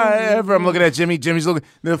could I ever? I'm looking at Jimmy. Jimmy's looking.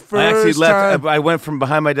 The first I actually left. time. I went from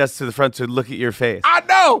behind my desk to the front to look at your face. I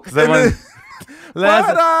know.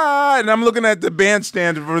 And I'm looking at the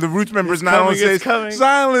bandstand for the Roots members now on stage.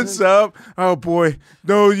 Silence up. Oh boy,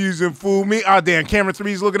 don't use and fool me. Oh damn, camera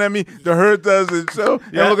 3's looking at me. The hurt doesn't show.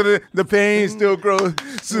 Yeah. I'm looking at the pain still grows.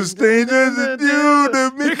 Sustained as it do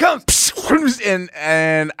to me. Here it comes.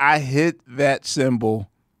 And I hit that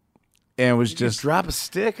cymbal and was just drop a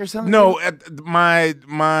stick or something. No, my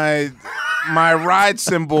ride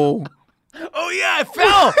cymbal. Oh yeah, it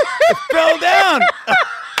fell. It fell down.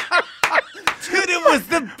 Dude, it was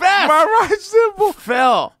the best. My right cymbal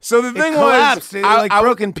fell. So the thing collapsed. was, I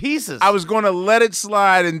broken pieces. I was going to let it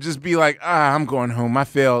slide and just be like, I'm going home. I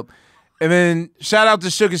failed. And then shout out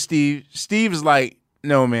to Sugar Steve. Steve is like,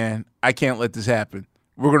 no, man, I can't let this happen.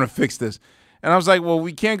 We're going to fix this. And I was like, well,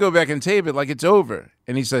 we can't go back and tape it like it's over.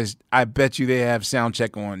 And he says, I bet you they have sound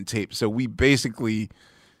check on tape. So we basically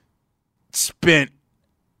spent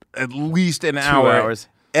at least an 2 hour hours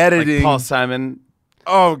editing. Like Paul Simon.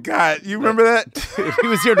 Oh God, you remember that? He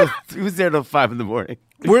was there till 5 a.m.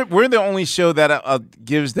 We're the only show that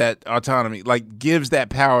gives that autonomy, like gives that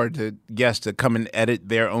power to guests to come and edit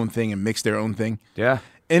their own thing and mix their own thing. Yeah.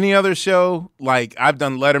 Any other show, like I've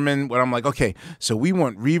done Letterman, where I'm like, okay, so we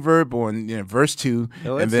want reverb on verse 2.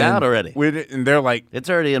 Oh, it's out already. And they're like, it's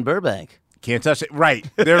already in Burbank. Can't touch it. Right.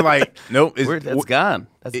 They're like, nope. That's gone.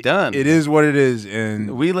 That's done. It is what it is.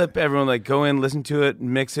 And we let everyone like go in, listen to it,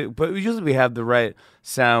 mix it. But usually we have the right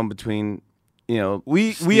sound between,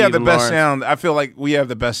 we Steve have the and best Lawrence. sound. I feel like we have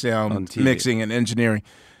the best sound mixing and engineering.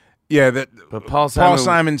 Yeah, but Paul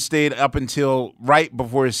Simon stayed up until right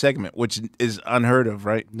before his segment, which is unheard of,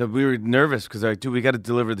 right? No, we were nervous because like, dude, we got to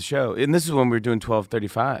deliver the show, and this is when we were doing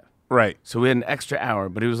 12:35. Right. So we had an extra hour,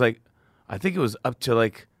 but it was like, I think it was up to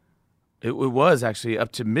like, it was actually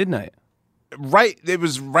up to midnight. Right. It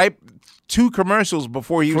was right 2 commercials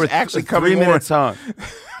before he was actually coming on. 3-minute song.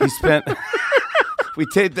 He spent, we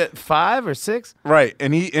taped that 5 or 6? Right.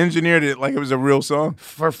 And he engineered it like it was a real song.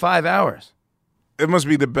 For 5 hours. It must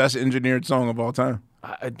be the best engineered song of all time.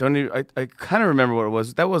 I don't even, I kind of remember what it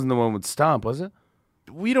was. That wasn't the one with Stomp, was it?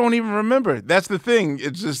 We don't even remember. That's the thing.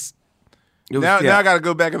 It's just... Now I got to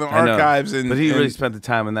go back in the archives. But he really spent the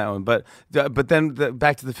time on that one. But then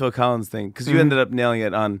back to the Phil Collins thing, because you ended up nailing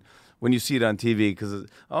it on when you see it on TV, because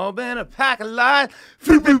oh man, a pack of lies.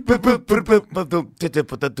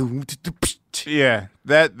 Yeah,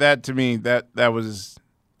 that to me that was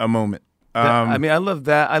a moment. I mean, I love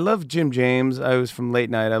that. I love Jim James. I was from Late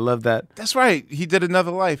Night. I love that. That's right. He did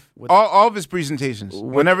Another Life. All of his presentations.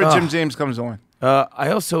 Whenever Jim James comes on. I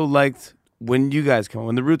also liked when you guys come on,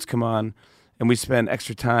 when the Roots come on. And we spend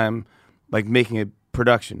extra time, like, making a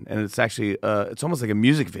production. And it's actually, it's almost like a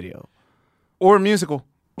music video. Or a musical.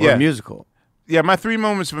 Or a musical. Yeah, my 3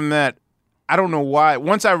 moments from that, I don't know why.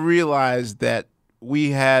 Once I realized that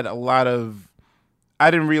we had a lot of,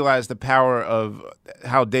 I didn't realize the power of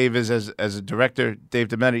how Dave is as a director, Dave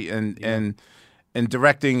Demetti, and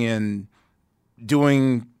directing and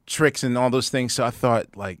doing tricks and all those things. So I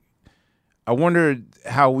thought, like, I wondered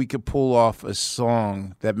how we could pull off a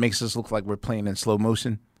song that makes us look like we're playing in slow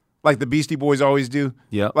motion, like the Beastie Boys always do.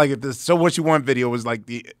 Yeah. Like if the "So What You Want" video was like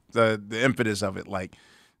the impetus of it, like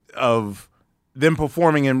of them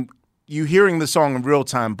performing and you hearing the song in real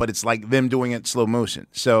time, but it's like them doing it slow motion.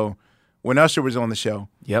 So when Usher was on the show,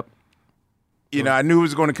 yep, you know, I knew it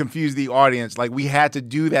was going to confuse the audience. Like we had to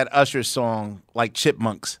do that Usher song like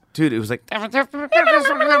Chipmunks. Dude, it was like,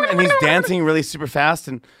 and he's dancing really super fast,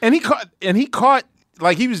 and he caught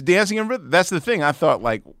like he was dancing in rhythm. That's the thing. I thought,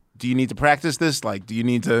 like, do you need to practice this? Like, do you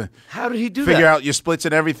need to? How did he do figure out your splits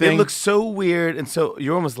and everything? It looks so weird, and so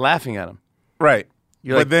you're almost laughing at him, right?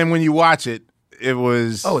 But then when you watch it, it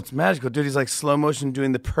was it's magical, dude. He's like slow motion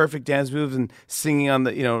doing the perfect dance moves and singing on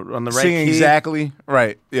the on the right singing key. Exactly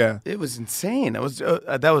right. Yeah, it was insane. That was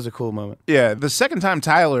a cool moment. Yeah, the second time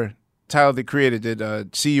Tyler the creator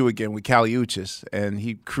did "See You Again" with Kali Uchis, and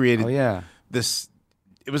he created this.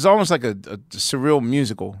 It was almost like a surreal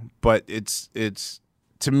musical, but it's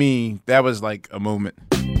to me that was like a moment.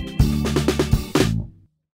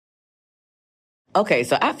 Okay,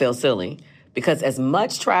 so I feel silly because as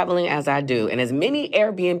much traveling as I do and as many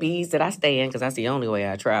Airbnbs that I stay in, because that's the only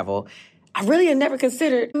way I travel, I really had never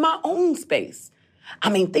considered my own space. I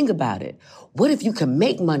mean, think about it. What if you can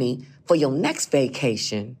make money for your next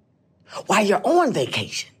vacation while you're on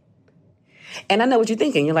vacation? And I know what you're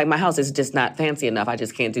thinking. You're like, my house is just not fancy enough. I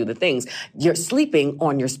just can't do the things. You're sleeping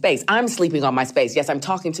on your space. I'm sleeping on my space. Yes, I'm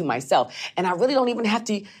talking to myself. And I really don't even have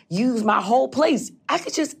to use my whole place. I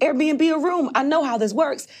could just Airbnb a room. I know how this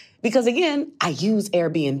works. Because again, I use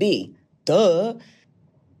Airbnb. Duh.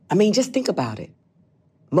 I mean, just think about it.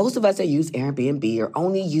 Most of us that use Airbnb are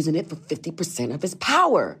only using it for 50% of its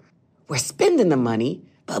power. We're spending the money,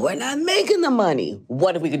 but we're not making the money.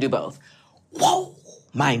 What if we could do both? Whoa,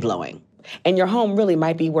 mind-blowing. And your home really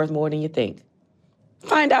might be worth more than you think.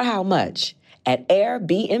 Find out how much at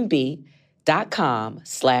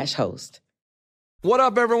airbnb.com/host. What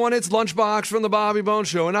up, everyone? It's Lunchbox from the Bobby Bone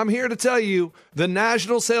Show, and I'm here to tell you the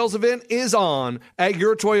national sales event is on at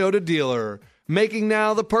your Toyota dealer, making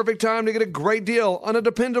now the perfect time to get a great deal on a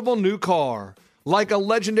dependable new car, like a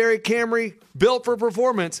legendary Camry built for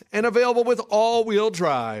performance and available with all-wheel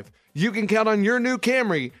drive. You can count on your new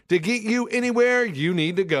Camry to get you anywhere you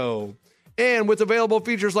need to go. And with available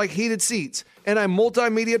features like heated seats and a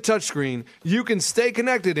multimedia touchscreen, you can stay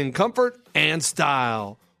connected in comfort and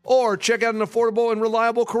style. Or check out an affordable and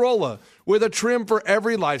reliable Corolla with a trim for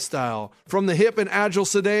every lifestyle. From the hip and agile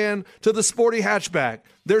sedan to the sporty hatchback,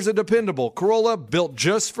 there's a dependable Corolla built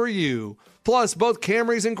just for you. Plus, both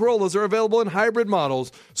Camrys and Corollas are available in hybrid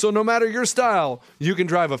models, so no matter your style, you can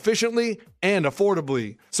drive efficiently and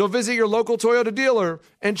affordably. So visit your local Toyota dealer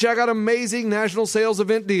and check out amazing national sales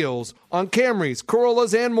event deals on Camrys,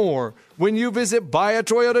 Corollas, and more when you visit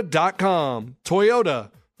buyatoyota.com. Toyota,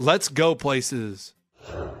 let's go places.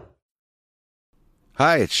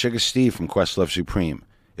 Hi, it's Sugar Steve from Questlove Supreme.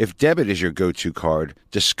 If debit is your go-to card,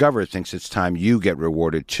 Discover thinks it's time you get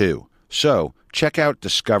rewarded too. So, check out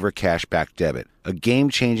Discover Cashback Debit, a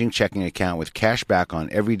game-changing checking account with cashback on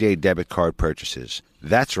everyday debit card purchases.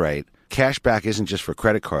 That's right, cashback isn't just for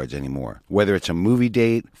credit cards anymore. Whether it's a movie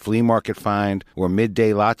date, flea market find, or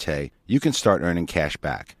midday latte, you can start earning cash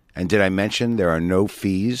back. And did I mention there are no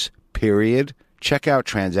fees, period? Check out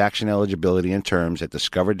transaction eligibility and terms at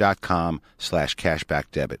discover.com/cashback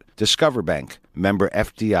debit. Discover Bank, member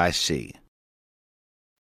FDIC.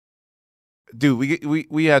 Dude,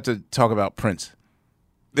 we have to talk about Prince.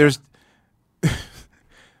 There's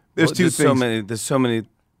two things. There's so many.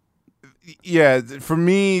 Yeah, for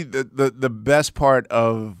me, the best part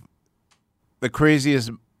of the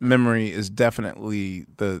craziest memory is definitely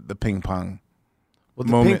the ping pong. Well,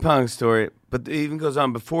 the moment. ping pong story, but it even goes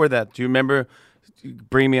on before that. Do you remember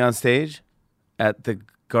bringing me on stage at the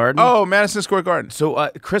Garden? Oh, Madison Square Garden. So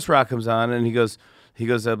Chris Rock comes on and he goes,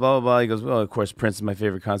 blah, blah, blah. He goes, well, of course, Prince is my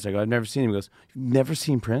favorite concert. I go, I've never seen him. He goes, you've never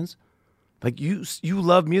seen Prince? Like, you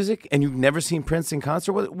love music and you've never seen Prince in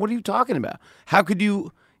concert? What are you talking about? How could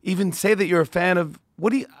you even say that you're a fan of,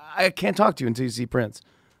 I can't talk to you until you see Prince.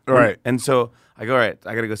 Right. And so I go, all right,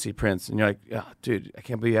 I got to go see Prince. And you're like, oh, dude, I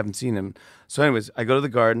can't believe you haven't seen him. So anyways, I go to the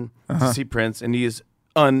Garden to see Prince, and he is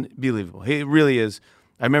unbelievable. He really is.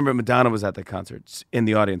 I remember Madonna was at the concert in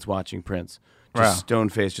the audience watching Prince. Just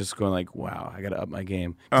stone-faced, just going like, wow, I got to up my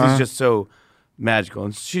game. He's just so magical.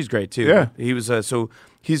 And she's great, too. Yeah. He was, so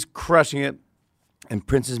he's crushing it. And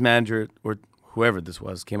Prince's manager, or whoever this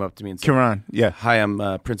was, came up to me and said, Kiran, yeah. Hi,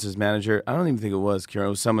 I'm Prince's manager. I don't even think it was Kiran. It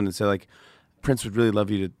was someone that said, like, Prince would really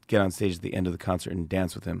love you to get on stage at the end of the concert and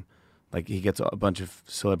dance with him. Like, he gets a bunch of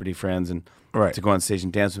celebrity friends and to go on stage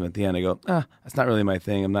and dance with him at the end. I go, that's not really my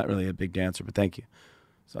thing. I'm not really a big dancer, but thank you.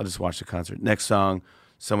 So I'll just watch the concert. Next song,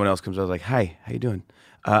 someone else comes out like, hi, how you doing?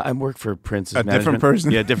 I work for Prince's management. Different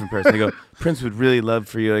person? Yeah, different person. I go, Prince would really love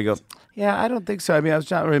for you. I go, yeah, I don't think so. I mean,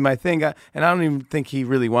 that's not really my thing. And I don't even think he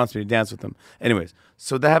really wants me to dance with him. Anyways,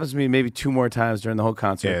 so that happens to me maybe 2 more times during the whole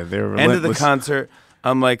concert. Yeah, they're relentless. End of the concert,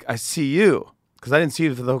 I'm like, I see you. Because I didn't see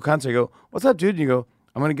you for the whole concert. I go, what's up, dude? And you go,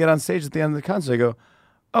 I'm going to get on stage at the end of the concert. I go,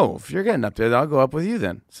 oh, if you're getting up there, I'll go up with you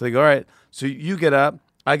then. So they go, all right. So you get up,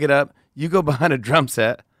 I get up, you go behind a drum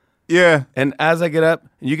set. Yeah. And as I get up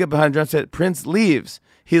and you get behind a drum set, Prince leaves.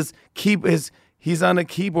 He's on a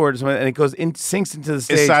keyboard or something, and it goes in, sinks into the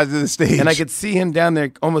stage. Inside of the stage. And I could see him down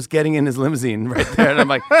there almost getting in his limousine right there. And I'm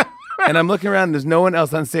like, and I'm looking around and there's no one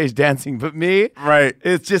else on stage dancing but me. Right.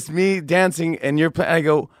 It's just me dancing and you're playing. I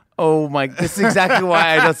go, oh my, this is exactly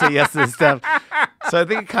why I don't say yes to this stuff. So I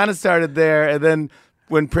think it kind of started there. And then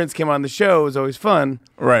when Prince came on the show, it was always fun.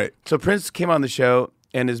 Right. So Prince came on the show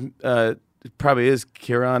and his, probably is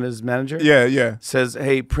Kieran, his manager. Yeah. Says,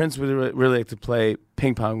 hey, Prince would really like to play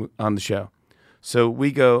ping pong on the show. So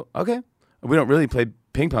we go, okay. We don't really play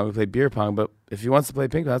ping pong. We play beer pong. But if he wants to play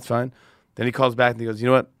ping pong, that's fine. Then he calls back and he goes, you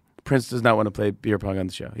know what? Prince does not want to play beer pong on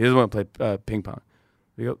the show. He doesn't want to play ping pong.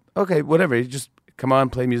 We go, okay, whatever. He just come on,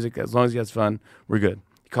 play music. As long as he has fun, we're good.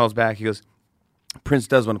 He calls back. He goes, Prince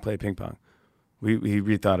does want to play ping pong. We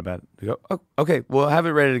rethought about it. We go, oh, okay, we'll have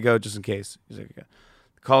it ready to go just in case. He's like, okay.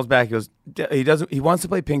 Calls back. He goes, he wants to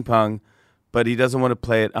play ping pong, but he doesn't want to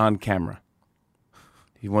play it on camera.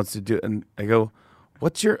 He wants to do it. And I go,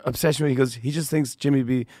 what's your obsession with? He goes, he just thinks Jimmy would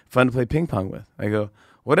be fun to play ping pong with. I go,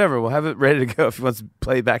 whatever, we'll have it ready to go if he wants to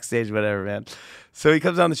play backstage, whatever, man. So he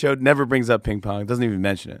comes on the show, never brings up ping pong, doesn't even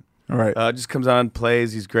mention it. All right. Just comes on,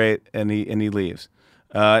 plays, he's great, and he leaves.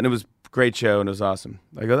 And it was a great show, and it was awesome.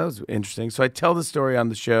 I go, that was interesting. So I tell the story on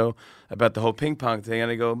the show about the whole ping pong thing,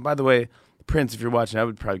 and I go, by the way, Prince, if you're watching, I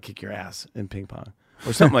would probably kick your ass in ping pong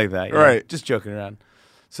or something like that. Right. Just joking around.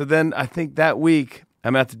 So then I think that week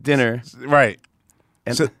I'm at the dinner. Right.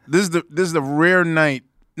 And so this is the rare night.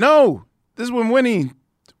 No, this is when Winnie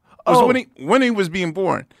was being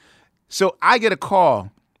born. So I get a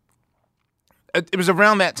call. It was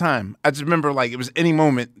around that time. I just remember like it was any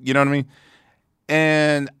moment. You know what I mean?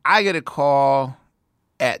 And I get a call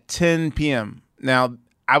at 10 p.m. Now,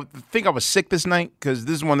 I think I was sick this night because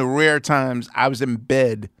this is one of the rare times I was in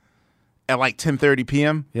bed at like 10:30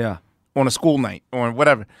 p.m. Yeah. On a school night or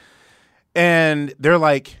whatever. And they're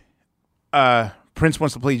like, Prince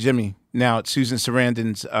wants to play Jimmy now at Susan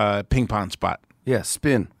Sarandon's ping pong spot. Yeah,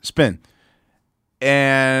 spin.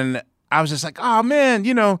 And I was just like, oh, man,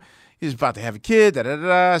 you know, he's about to have a kid,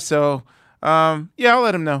 da-da-da-da. So, yeah, I'll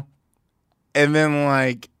let him know. And then,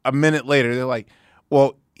 like, a minute later, they're like,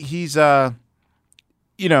 well, he's,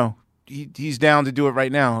 you know, he's down to do it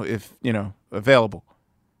right now if, you know, available.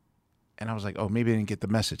 And I was like, oh, maybe I didn't get the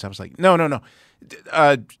message. I was like, no.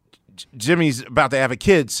 Jimmy's about to have a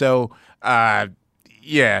kid, so,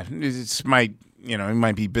 yeah, it might, you know, he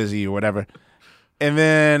might be busy or whatever. And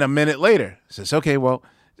then a minute later, says, okay, well,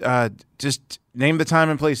 just name the time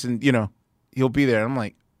and place and, you know, he'll be there. I'm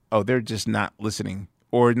like, oh, they're just not listening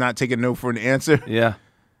or not taking no for an answer. Yeah.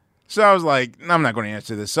 So I was like, no, I'm not going to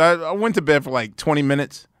answer this. So I went to bed for like 20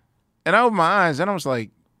 minutes and I opened my eyes and I was like,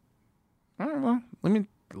 all right, well, let me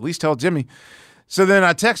at least tell Jimmy. So then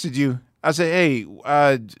I texted you. I said, hey,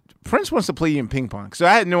 Prince wants to play you in ping pong. So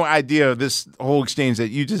I had no idea of this whole exchange that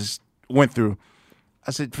you just went through.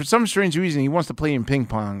 I said, for some strange reason, he wants to play you in ping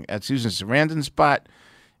pong at Susan Sarandon's spot.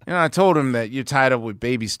 And I told him that you're tied up with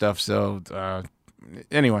baby stuff. So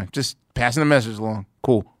anyway, just passing the message along.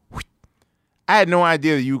 Cool. I had no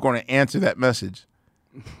idea that you were going to answer that message.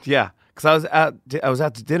 Yeah, because I was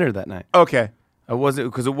out to dinner that night. Okay. I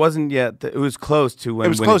wasn't, because it wasn't yet. It was close to when. It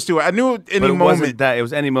was close to it. I knew any moment. Wasn't that. It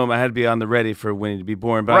was any moment. I had to be on the ready for Winnie to be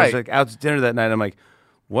born. But I was like out to dinner that night. I'm like,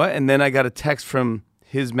 what? And then I got a text from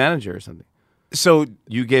his manager or something. So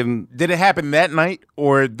you gave him. Did it happen that night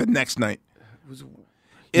or the next night?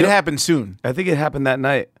 It happened soon. I think it happened that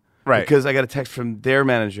night. Right. Because I got a text from their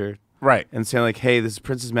manager. Right. And saying like, hey, this is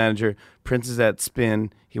Prince's manager. Prince is at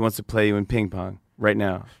Spin. He wants to play you in ping pong right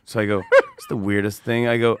now. So I go, it's the weirdest thing.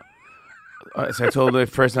 I go. So I told the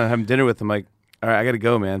first time I'm having dinner with him, like, all right, I got to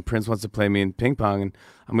go, man. Prince wants to play me in ping pong, and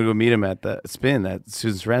I'm going to go meet him at the Spin at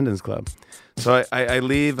Susan Sarandon's club. So I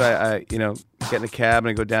leave, I get in a cab, and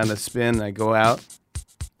I go down to Spin, and I go out.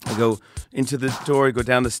 I go into the door, I go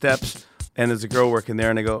down the steps, and there's a girl working there,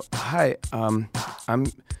 and I go, hi, I'm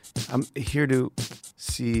here to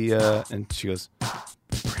see, and she goes,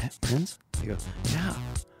 Prince? I go, yeah.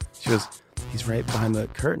 She goes, he's right behind the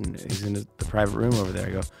curtain. He's in the private room over there.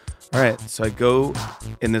 I go, all right, so I go,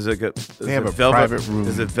 and there's a private room.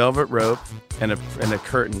 There's a velvet rope and a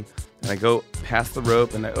curtain, and I go past the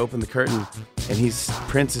rope and I open the curtain, and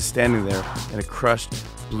Prince is standing there in a crushed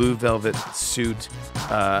blue velvet suit,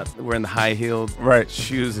 wearing the high-heeled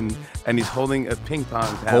shoes, and he's holding a ping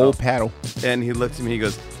pong paddle. Gold paddle. And he looks at me, he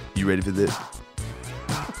goes, "You ready for this?"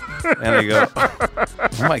 And I go, "Oh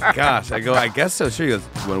my gosh!" I go, "I guess so." Sure. He goes,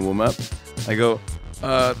 "You want to warm up?" I go,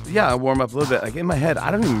 yeah, I'll warm up a little bit. Like in my head, I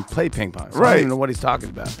don't even play ping pong, so I don't even know what he's talking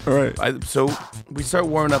about. Right. So we start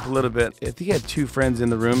warming up a little bit. I think he had two friends in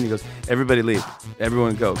the room. And he goes, "Everybody leave.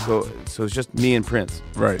 Everyone go." So it's just me and Prince.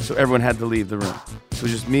 Right. So everyone had to leave the room. So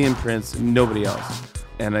it's just me and Prince, and nobody else.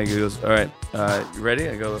 And he goes, "All right, you ready?"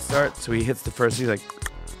 I go, "Let's start." So he hits the first. He's like,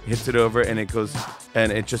 hits it over, and it goes,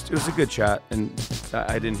 and it was a good shot. And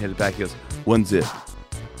I didn't hit it back. He goes, "One zip."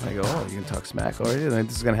 I go, "Oh, you can talk smack already? Like,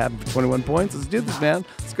 this is gonna happen for 21 points. Let's do this, man.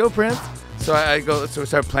 Let's go, Prince." So so we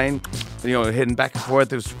start playing, hitting back and forth.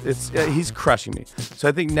 He's crushing me. So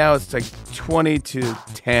I think now it's like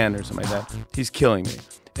 20-10 or something like that. He's killing me.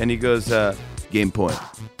 And he goes, "Game point."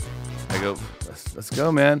 I go, let's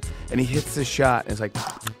go, man. And he hits the shot, and it's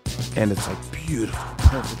like beautiful,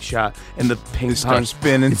 perfect shot. And the ping pong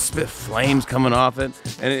spinning, flames coming off it,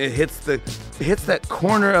 and it hits that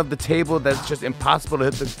corner of the table that's just impossible to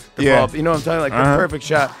hit the ball. You know what I'm talking? Like the perfect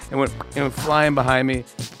shot, and went flying behind me.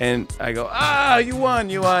 And I go, you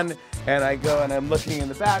won. And I go, and I'm looking in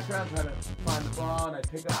the background trying to find the ball, and I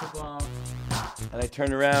pick up the ball, and I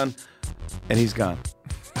turn around, and he's gone.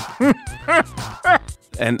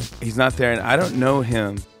 And he's not there, and I don't know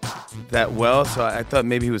him that well, so I thought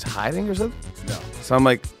maybe he was hiding or something. No. So I'm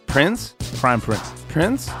like, Prince? Prime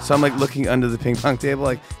Prince? So I'm like looking under the ping pong table,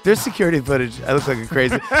 like, there's security footage. I look like a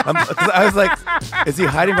crazy. I was like, is he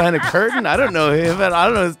hiding behind a curtain? I don't know him. I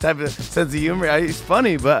don't know his type of sense of humor. He's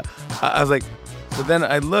funny, but I was like, so then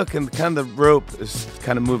I look, and kind of the rope is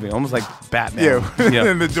kind of moving, almost like Batman. Yeah,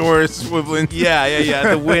 and the door is swiveling.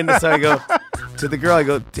 Yeah. The wind. So I go to the girl, I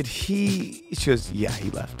go, did he? She goes, yeah, he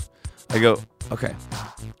left. I go, okay.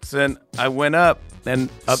 So then I went up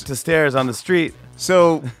the stairs on the street.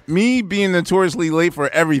 So me being notoriously late for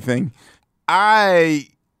everything, I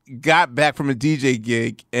got back from a DJ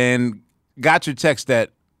gig and got your text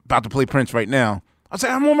that about to play Prince right now. I was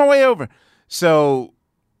like, I'm on my way over. So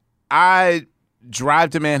I drive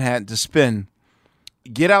to Manhattan to Spin,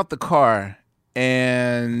 get out the car,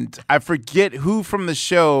 and I forget who from the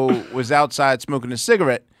show was outside smoking a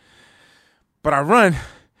cigarette, but I run,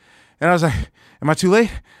 and I was like, am I too late?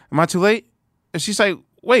 And she's like,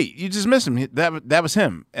 wait, you just missed him. That was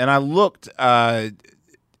him. And I looked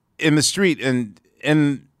in the street, and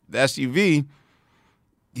in the SUV,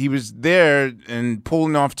 he was there and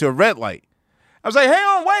pulling off to a red light. I was like, hang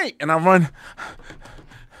on, wait. And I run.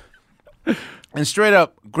 And straight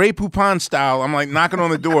up, Grey Poupon style, I'm like knocking on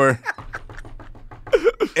the door,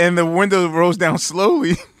 and the window rolls down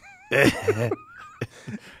slowly. And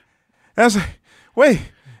I was like, wait,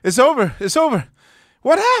 it's over.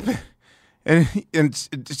 What happened? And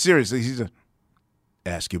seriously, he's like,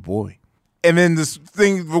 ask your boy. And then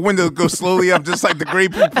the window goes slowly up, just like the Grey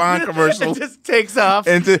Poupon commercial. It just takes off.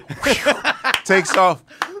 And takes off.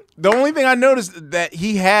 The only thing I noticed that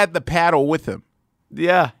he had the paddle with him.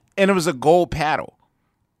 Yeah. And it was a gold paddle.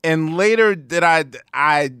 And later did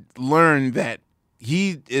I learned that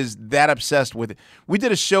He is that obsessed with it. We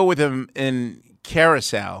did a show with him in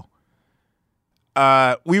Carousel.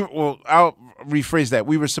 I'll rephrase that.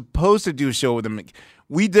 We were supposed to do a show with him.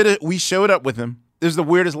 We did it. We showed up with him. This is the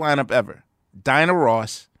weirdest lineup ever. Diana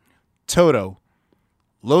Ross, Toto,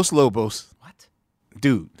 Los Lobos. What?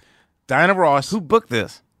 Dude, Diana Ross. Who booked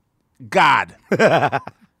this? God.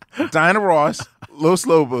 Diana Ross, Los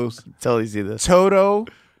Lobos. Totally see this. Toto,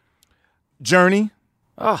 Journey.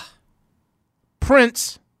 Oh.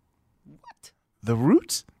 Prince. What? The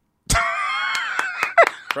Roots.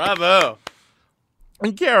 Bravo.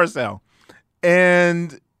 And Carousel.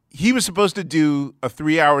 And he was supposed to do a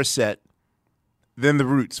 3-hour set, then The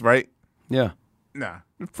Roots, right? Yeah. Nah,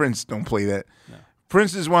 Prince don't play that. No.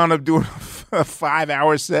 Prince has wound up doing a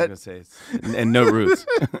 5-hour set. I was gonna say and no Roots.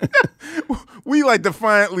 We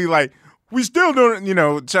defiantly we still doing,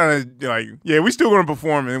 trying to we still going to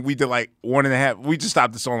perform, and we did 1.5. We just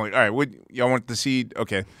stopped the song all right, what y'all want the seed?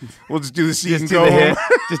 Okay, we'll just do the seed and go home.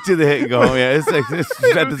 Just do the hit and go home. Yeah, it's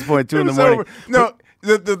at this point 2 in the morning. Over. No,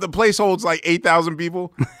 the place holds 8,000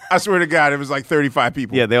 people. I swear to God, it was 35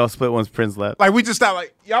 people. Yeah, they all split once Prince left. We just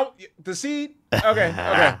stopped y'all the seed. Okay.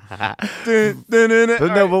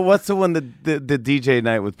 But what's the one the DJ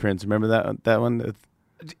night with Prince? Remember that one?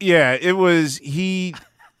 Yeah, it was he.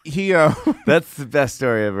 That's the best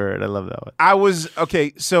story I've ever heard. I love that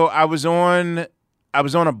one. So I was on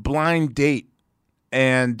a blind date,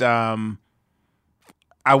 and I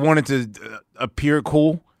wanted to appear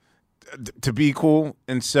cool, to be cool,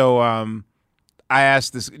 and so I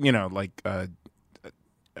asked this,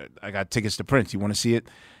 I got tickets to Prince. You want to see it?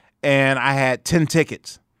 And I had 10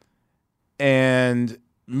 tickets, and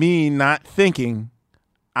me not thinking,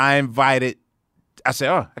 I said,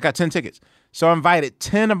 oh, I got 10 tickets. So I invited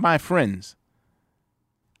 10 of my friends.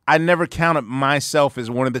 I never counted myself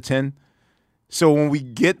as one of the 10. So when we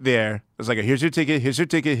get there, it was here's your ticket, here's your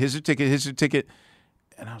ticket, here's your ticket, here's your ticket.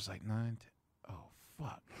 And I was like, 9, 10, oh,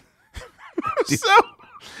 fuck.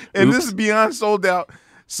 And this is beyond sold out.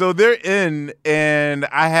 So they're in, and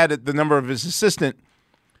I had the number of his assistant.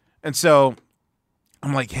 And so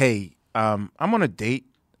I'm like, hey, I'm on a date,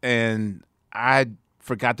 and I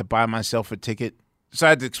forgot to buy myself a ticket. So I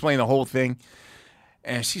had to explain the whole thing.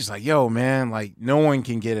 And she's like, yo, man, no one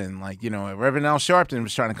can get in. Reverend Al Sharpton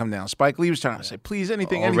was trying to come down. Spike Lee was trying to say, please,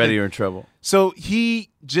 anything. Already you're in trouble. So he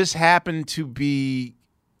just happened to be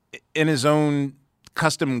in his own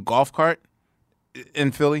custom golf cart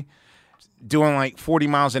in Philly, doing 40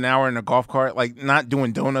 miles an hour in a golf cart, not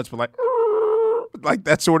doing donuts, but like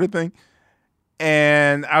that sort of thing.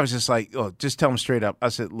 And I was just just tell him straight up. I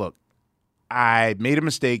said, look, I made a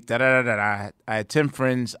mistake. I had 10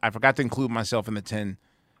 friends. I forgot to include myself in the 10.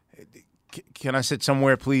 Can I sit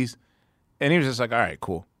somewhere, please? And he was just all right,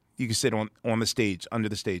 cool. You can sit on the stage, under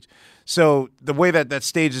the stage. So the way that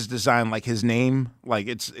stage is designed, his name,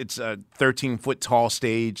 it's a 13-foot tall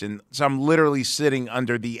stage. And so I'm literally sitting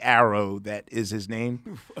under the arrow that is his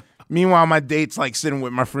name. Meanwhile, my date's sitting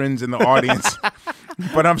with my friends in the audience.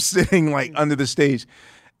 But I'm sitting under the stage.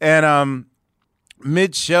 And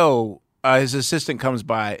mid-show, his assistant comes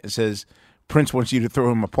by and says, Prince wants you to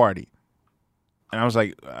throw him a party. And I was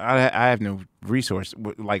like, I have no resource.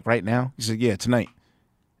 Right now? He said, yeah, tonight.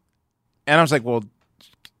 And I was like,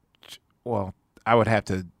 well, I would have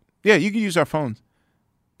to, yeah, you can use our phones.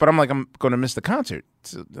 But I'm going to miss the concert.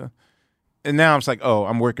 So, and now I'm oh,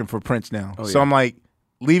 I'm working for Prince now. Oh, yeah. So I'm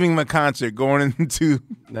leaving the concert, going into.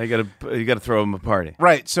 Now you gotta throw him a party.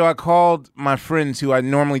 Right. So I called my friends who I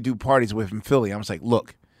normally do parties with in Philly. I was like,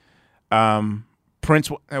 look,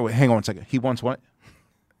 Prince, wait, hang on a second. He wants what?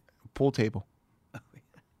 Pool table.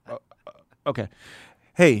 Okay.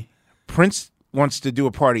 Hey, Prince wants to do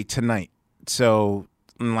a party tonight. So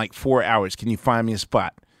in 4 hours, can you find me a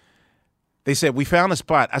spot? They said, we found a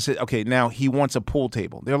spot. I said, okay, now he wants a pool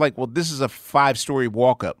table. They're like, well, this is a 5-story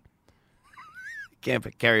walk-up.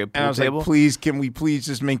 Can't carry a pool table? And I was like, please, can we please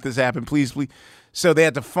just make this happen? Please, please. So they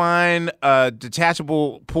had to find a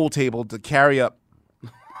detachable pool table to carry up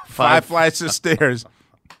 5 flights of stairs.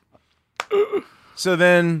 So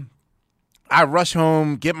then I rush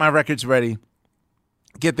home, get my records ready,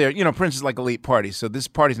 get there. Prince is a late party, so this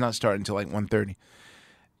party's not starting until 1:30.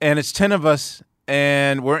 And it's 10 of us,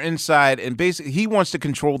 and we're inside, and basically he wants to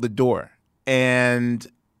control the door. And,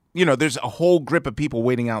 there's a whole grip of people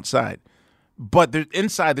waiting outside. But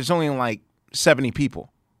inside, there's only 70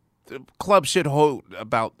 people. The club should hold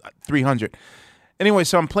about 300. Anyway,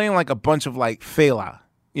 so I'm playing a bunch of Fela,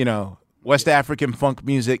 West African funk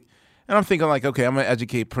music. And I'm thinking okay, I'm going to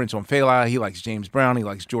educate Prince on Fela. He likes James Brown. He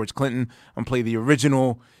likes George Clinton. I'm playing the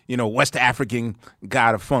original, West African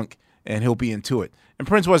god of funk. and he'll be into it. And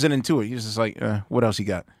Prince wasn't into it. He was just like, what else he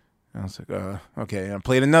got? And I was like, okay. And I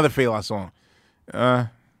played another Fallon song.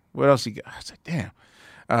 What else he got? I was like,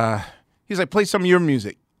 damn. He's like, play some of your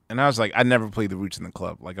music. And I was like, I never played the Roots in the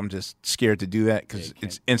club. Like, I'm just scared to do that because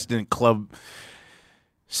it's instant club.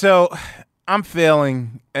 So I'm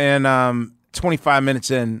failing, and 25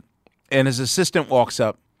 minutes in, and his assistant walks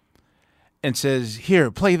up and says,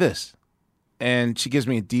 here, play this. And she gives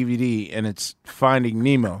me a DVD, and it's Finding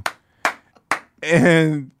Nemo.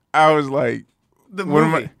 And I was like, The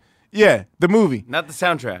movie. Yeah, the movie. Not the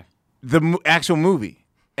soundtrack. The actual movie.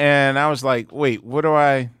 And I was like, wait, what do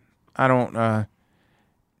I don't,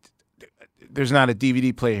 there's not a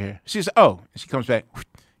DVD player here. She says, oh. And she comes back,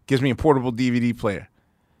 gives me a portable DVD player.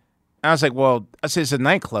 And I was like, well, I said, it's a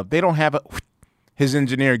nightclub. They don't have a, his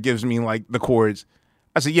engineer gives me like the chords.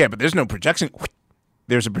 I said, yeah, but there's no projection.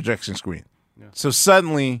 There's a projection screen. Yeah. So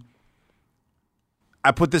suddenly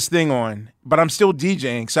I put this thing on, but I'm still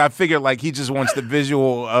DJing. So I figured like he just wants the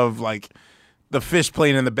visual of like the fish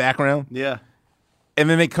playing in the background. Yeah. And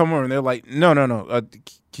then they come over and they're like, no.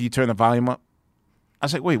 Can you turn the volume up? I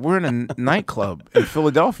was like, wait, we're in a nightclub in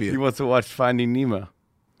Philadelphia. He wants to watch Finding Nemo.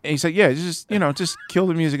 And he's like, yeah, just kill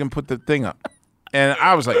the music and put the thing up. And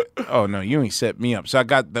I was like, oh, no, you ain't set me up. So I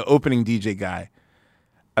got the opening DJ guy.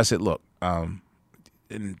 I said, look,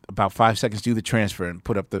 in about 5 seconds, do the transfer and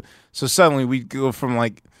put up the. So suddenly we go from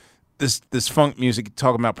like this funk music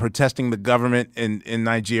talking about protesting the government in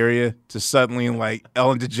Nigeria to suddenly like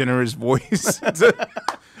Ellen DeGeneres' voice.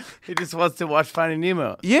 He just wants to watch Finding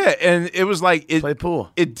Nemo. Yeah, and it was like play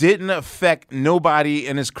pool. It didn't affect nobody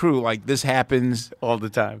in his crew. Like this happens all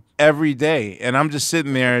the time, every day, and I'm just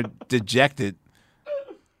sitting there dejected.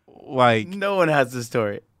 Like no one has this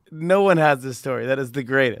story. No one has this story. That is the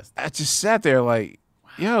greatest. I just sat there like,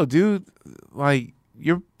 yo, dude, like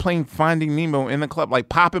you're playing Finding Nemo in the club, like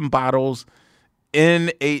popping bottles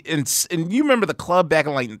and you remember the club back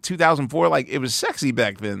in like 2004? Like it was sexy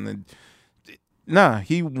back then. And, nah,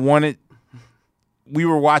 he wanted. We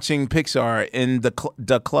were watching Pixar in the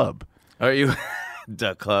club. Are you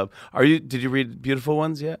the club? Are you? Did you read Beautiful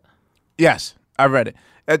Ones yet? Yes, I read it,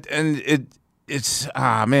 and it's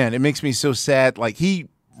man, it makes me so sad. Like he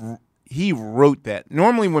wrote that.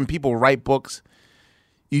 Normally, when people write books,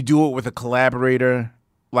 you do it with a collaborator.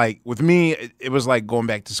 Like with me, it was like going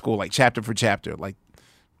back to school, like chapter for chapter. Like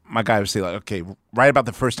my guy would say, like, okay, write about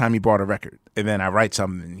the first time you bought a record, and then I write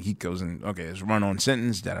something, and he goes and okay, it's run-on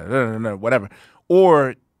sentence, whatever.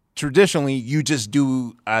 Or traditionally, you just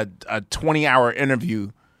do a 20-hour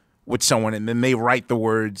interview with someone, and then they write the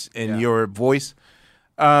words in your voice.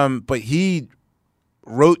 But he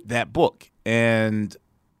wrote that book, and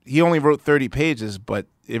he only wrote 30 pages, but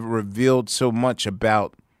it revealed so much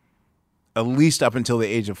about at least up until the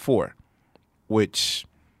age of 4, which,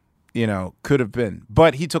 you know, could have been.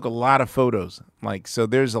 But he took a lot of photos. Like, so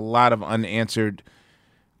there's a lot of unanswered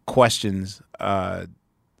questions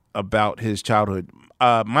about his childhood.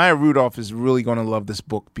 Maya Rudolph is really going to love this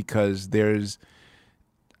book because there's,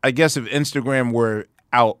 I guess if Instagram were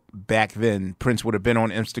out back then, Prince would have been on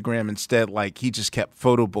Instagram. Instead, like, he just kept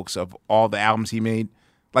photo books of all the albums he made,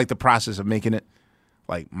 like the process of making it.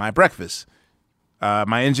 Like, My Breakfast,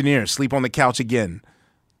 My Engineer, Sleep on the Couch Again.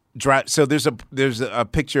 So there's a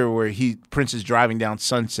picture where Prince is driving down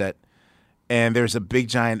Sunset, and there's a big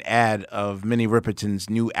giant ad of Minnie Riperton's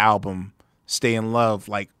new album, Stay in Love,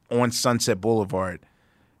 like on Sunset Boulevard.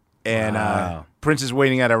 And Prince is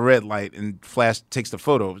waiting at a red light, and Flash takes the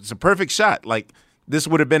photo. It's a perfect shot. Like, this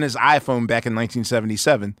would have been his iPhone back in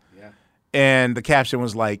 1977. Yeah. And the caption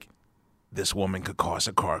was like, "This woman could cause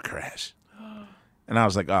a car crash." And I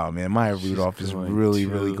was like, oh, man, Maya Rudolph is really,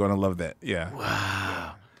 really going to love that. Yeah.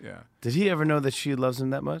 Wow. Yeah. Did he ever know that she loves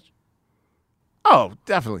him that much? Oh,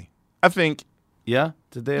 definitely. I think. Yeah?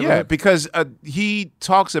 Did they ever? Yeah, because he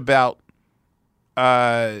talks about,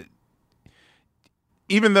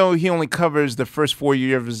 even though he only covers the first 4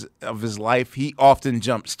 years of his life, he often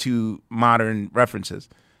jumps to modern references.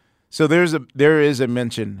 So there is a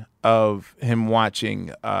mention of him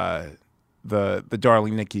watching the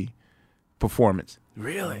Darling Nikki performance.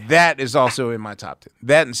 Really? That is also in my top 10.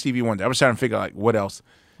 That and Stevie Wonder. I was trying to figure out like what else.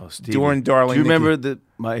 Oh, Stevie. During Darling Do you Nikki.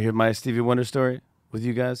 remember my Stevie Wonder story with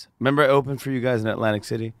you guys? Remember I opened for you guys in Atlantic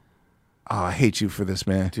City? Oh, I hate you for this,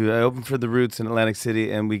 man. Dude, I opened for the Roots in Atlantic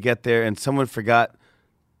City, and we get there, and someone forgot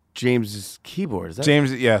James's keyboard. Is that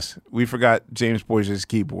James? Yes, we forgot James Boyce's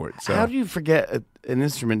keyboard. So how do you forget an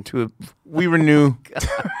instrument to a... We were new.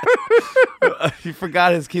 He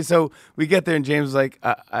forgot his key. So we get there, and James was like,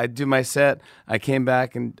 I do my set. I came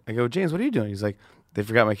back, and I go, James, what are you doing? He's like, they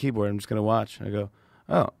forgot my keyboard. I'm just going to watch. I go,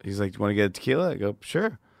 oh. He's like, do you want to get a tequila? I go,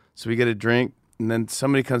 sure. So we get a drink, and then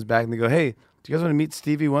somebody comes back and they go, "Hey, do you guys want to meet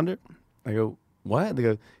Stevie Wonder?" I go, "What?" They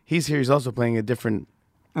go, "He's here. He's also playing a different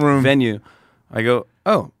venue." I go,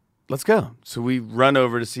 "Oh, let's go." So we run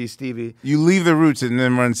over to see Stevie. You leave the Roots and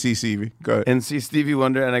then run see Stevie. Go ahead. And see Stevie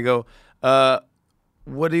Wonder, and I go,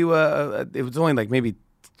 "What do you?" It was only like maybe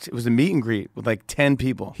it was a meet and greet with like 10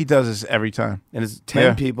 people. He does this every time, and it's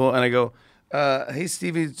 10 people, and I go, "Hey,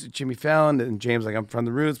 Stevie, it's Jimmy Fallon," and James like, "I'm from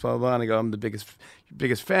the Roots," blah blah blah. And I go, "I'm the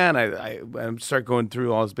biggest fan." I start going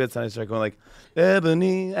through all his bits, and I start going like,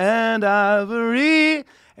 "Ebony and Ivory,"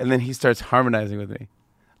 and then he starts harmonizing with me.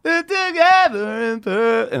 They're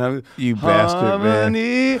together and I'm you bastard, man,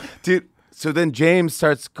 dude. So then James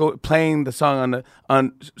starts playing the song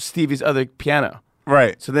on Stevie's other piano.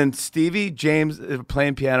 Right. So then Stevie, James are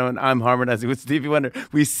playing piano, and I'm harmonizing with Stevie Wonder.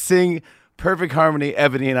 We sing perfect harmony,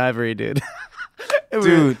 Ebony and Ivory, dude. And we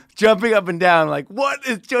were jumping up and down, like, what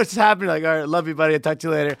is just happening? Like, all right, love you, buddy. I'll talk to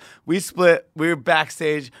you later. We split. We were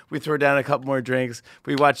backstage. We threw down a couple more drinks.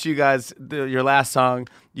 We watched you guys, your last song.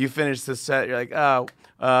 You finished the set. You're like, oh,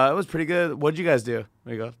 it was pretty good. What'd you guys do?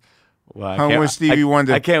 We go, well, hung with Stevie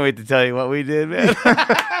Wonder. I can't wait to tell you what we did, man.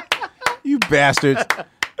 You bastards.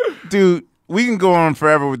 Dude, we can go on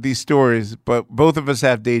forever with these stories, but both of us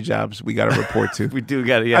have day jobs we got to report to. We do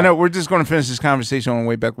got to, yeah. I know, we're just going to finish this conversation on the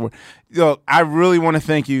way back. Yo, I really want to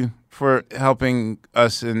thank you for helping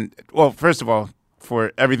us. And, well, first of all,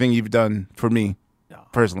 for everything you've done for me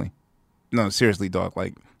personally. No, seriously, dog.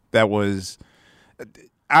 Like, that was,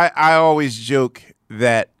 I always joke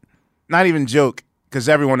that, not even joke, because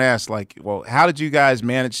everyone asks, like, well, how did you guys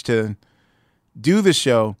manage to do the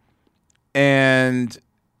show? And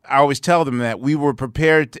I always tell them that we were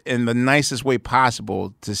prepared in the nicest way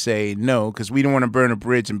possible to say no, because we don't want to burn a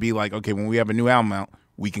bridge and be like, okay, when we have a new album out,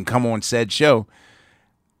 we can come on said show.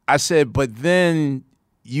 I said, but then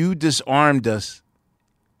you disarmed us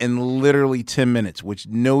in literally 10 minutes, which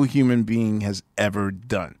no human being has ever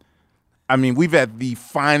done. I mean, we've had the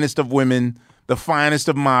finest of women, the finest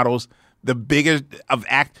of models, the biggest of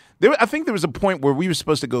act. I think there was a point where we were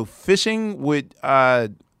supposed to go fishing with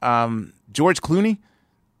George Clooney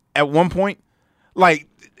at one point. Like,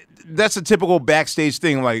 that's a typical backstage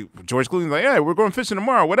thing. Like, George Clooney's like, yeah, we're going fishing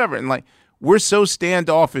tomorrow, whatever. And, like, we're so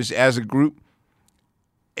standoffish as a group.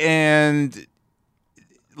 And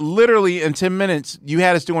literally in 10 minutes, you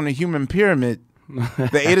had us doing a human pyramid.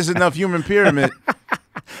 The 8 is enough human pyramid.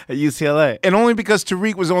 At UCLA. And only because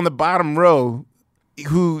Tariq was on the bottom row,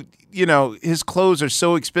 who, you know, his clothes are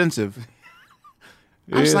so expensive.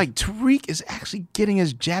 I was like, Tariq is actually getting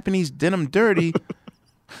his Japanese denim dirty.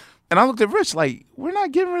 And I looked at Rich like, we're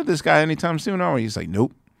not getting rid of this guy anytime soon, are we? He's like,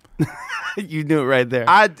 nope. You knew it right there.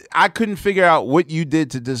 I couldn't figure out what you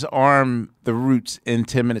did to disarm the Roots in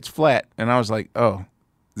 10 minutes flat. And I was like, oh,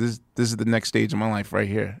 this is the next stage of my life right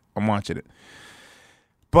here. I'm watching it.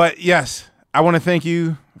 But yes, I want to thank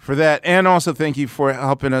you for that, and also thank you for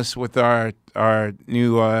helping us with our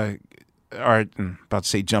new I'm about to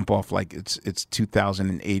say jump off like it's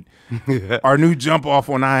 2008. Our new jump off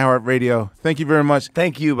on iHeartRadio. Thank you very much.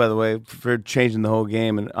 Thank you, by the way, for changing the whole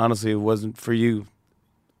game. And honestly, it wasn't for you,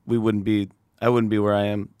 I wouldn't be where I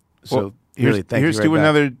am. So well, really, thank you. Here's to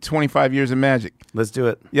another 25 years of magic. Let's do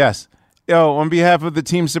it. Yes. Yo, on behalf of the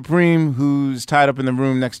Team Supreme, who's tied up in the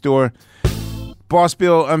room next door, Boss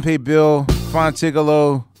Bill, Unpaid Bill,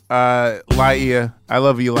 Fontigolo, Laia. I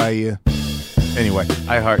love you, Laia. Anyway.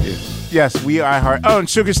 I heart you. Yes, we I heart. Oh, and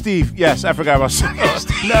Sugar Steve. Yes, I forgot about Sugar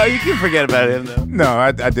Steve. No, you can forget about him, though. No,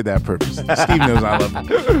 I did that on purpose. Steve knows I love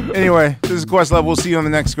him. Anyway, this is Questlove. We'll see you on the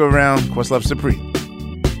next go-round. Questlove Supreme.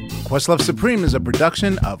 Questlove Supreme is a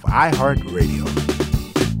production of iHeartRadio.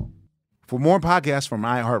 For more podcasts from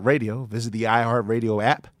iHeartRadio, visit the iHeartRadio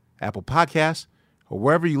app, Apple Podcasts, or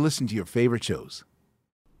wherever you listen to your favorite shows.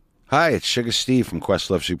 Hi, it's Sugar Steve from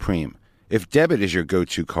Questlove Supreme. If debit is your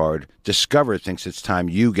go-to card, Discover thinks it's time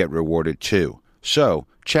you get rewarded too. So,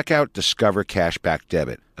 check out Discover Cashback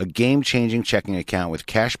Debit, a game-changing checking account with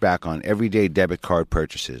cash back on everyday debit card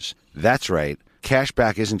purchases. That's right,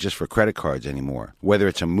 cashback isn't just for credit cards anymore. Whether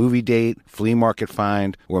it's a movie date, flea market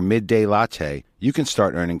find, or midday latte, you can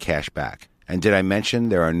start earning cash back. And did I mention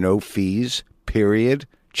there are no fees, period?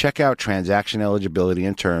 Check out transaction eligibility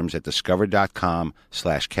and terms at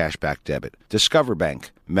discover.com/cashbackdebit. Discover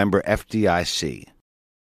Bank, member FDIC.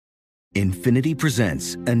 Infiniti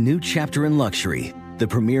presents a new chapter in luxury, the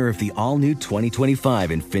premiere of the all-new 2025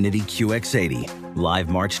 Infiniti QX80, live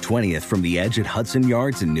March 20th from the Edge at Hudson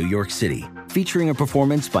Yards in New York City, featuring a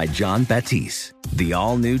performance by John Batiste. The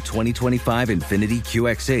all-new 2025 Infiniti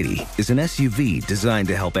QX80 is an SUV designed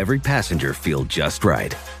to help every passenger feel just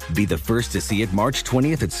right. Be the first to see it March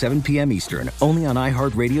 20th at 7 p.m. Eastern, only on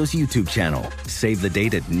iHeartRadio's YouTube channel. Save the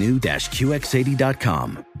date at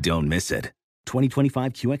new-QX80.com. Don't miss it.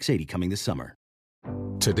 2025 QX80 coming this summer.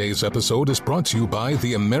 Today's episode is brought to you by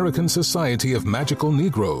the American Society of Magical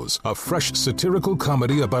Negroes, a fresh satirical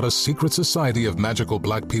comedy about a secret society of magical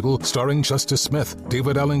black people starring Justice Smith,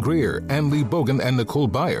 David Allen Greer, Ann Lee Bogan, and Nicole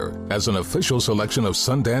Byer. As an official selection of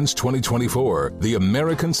Sundance 2024, the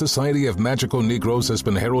American Society of Magical Negroes has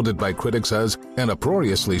been heralded by critics as an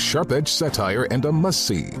uproariously sharp-edged satire and a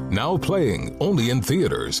must-see. Now playing only in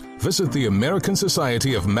theaters. Visit the American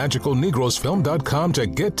Society of Magical Negroes Film.com to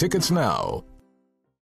get tickets now.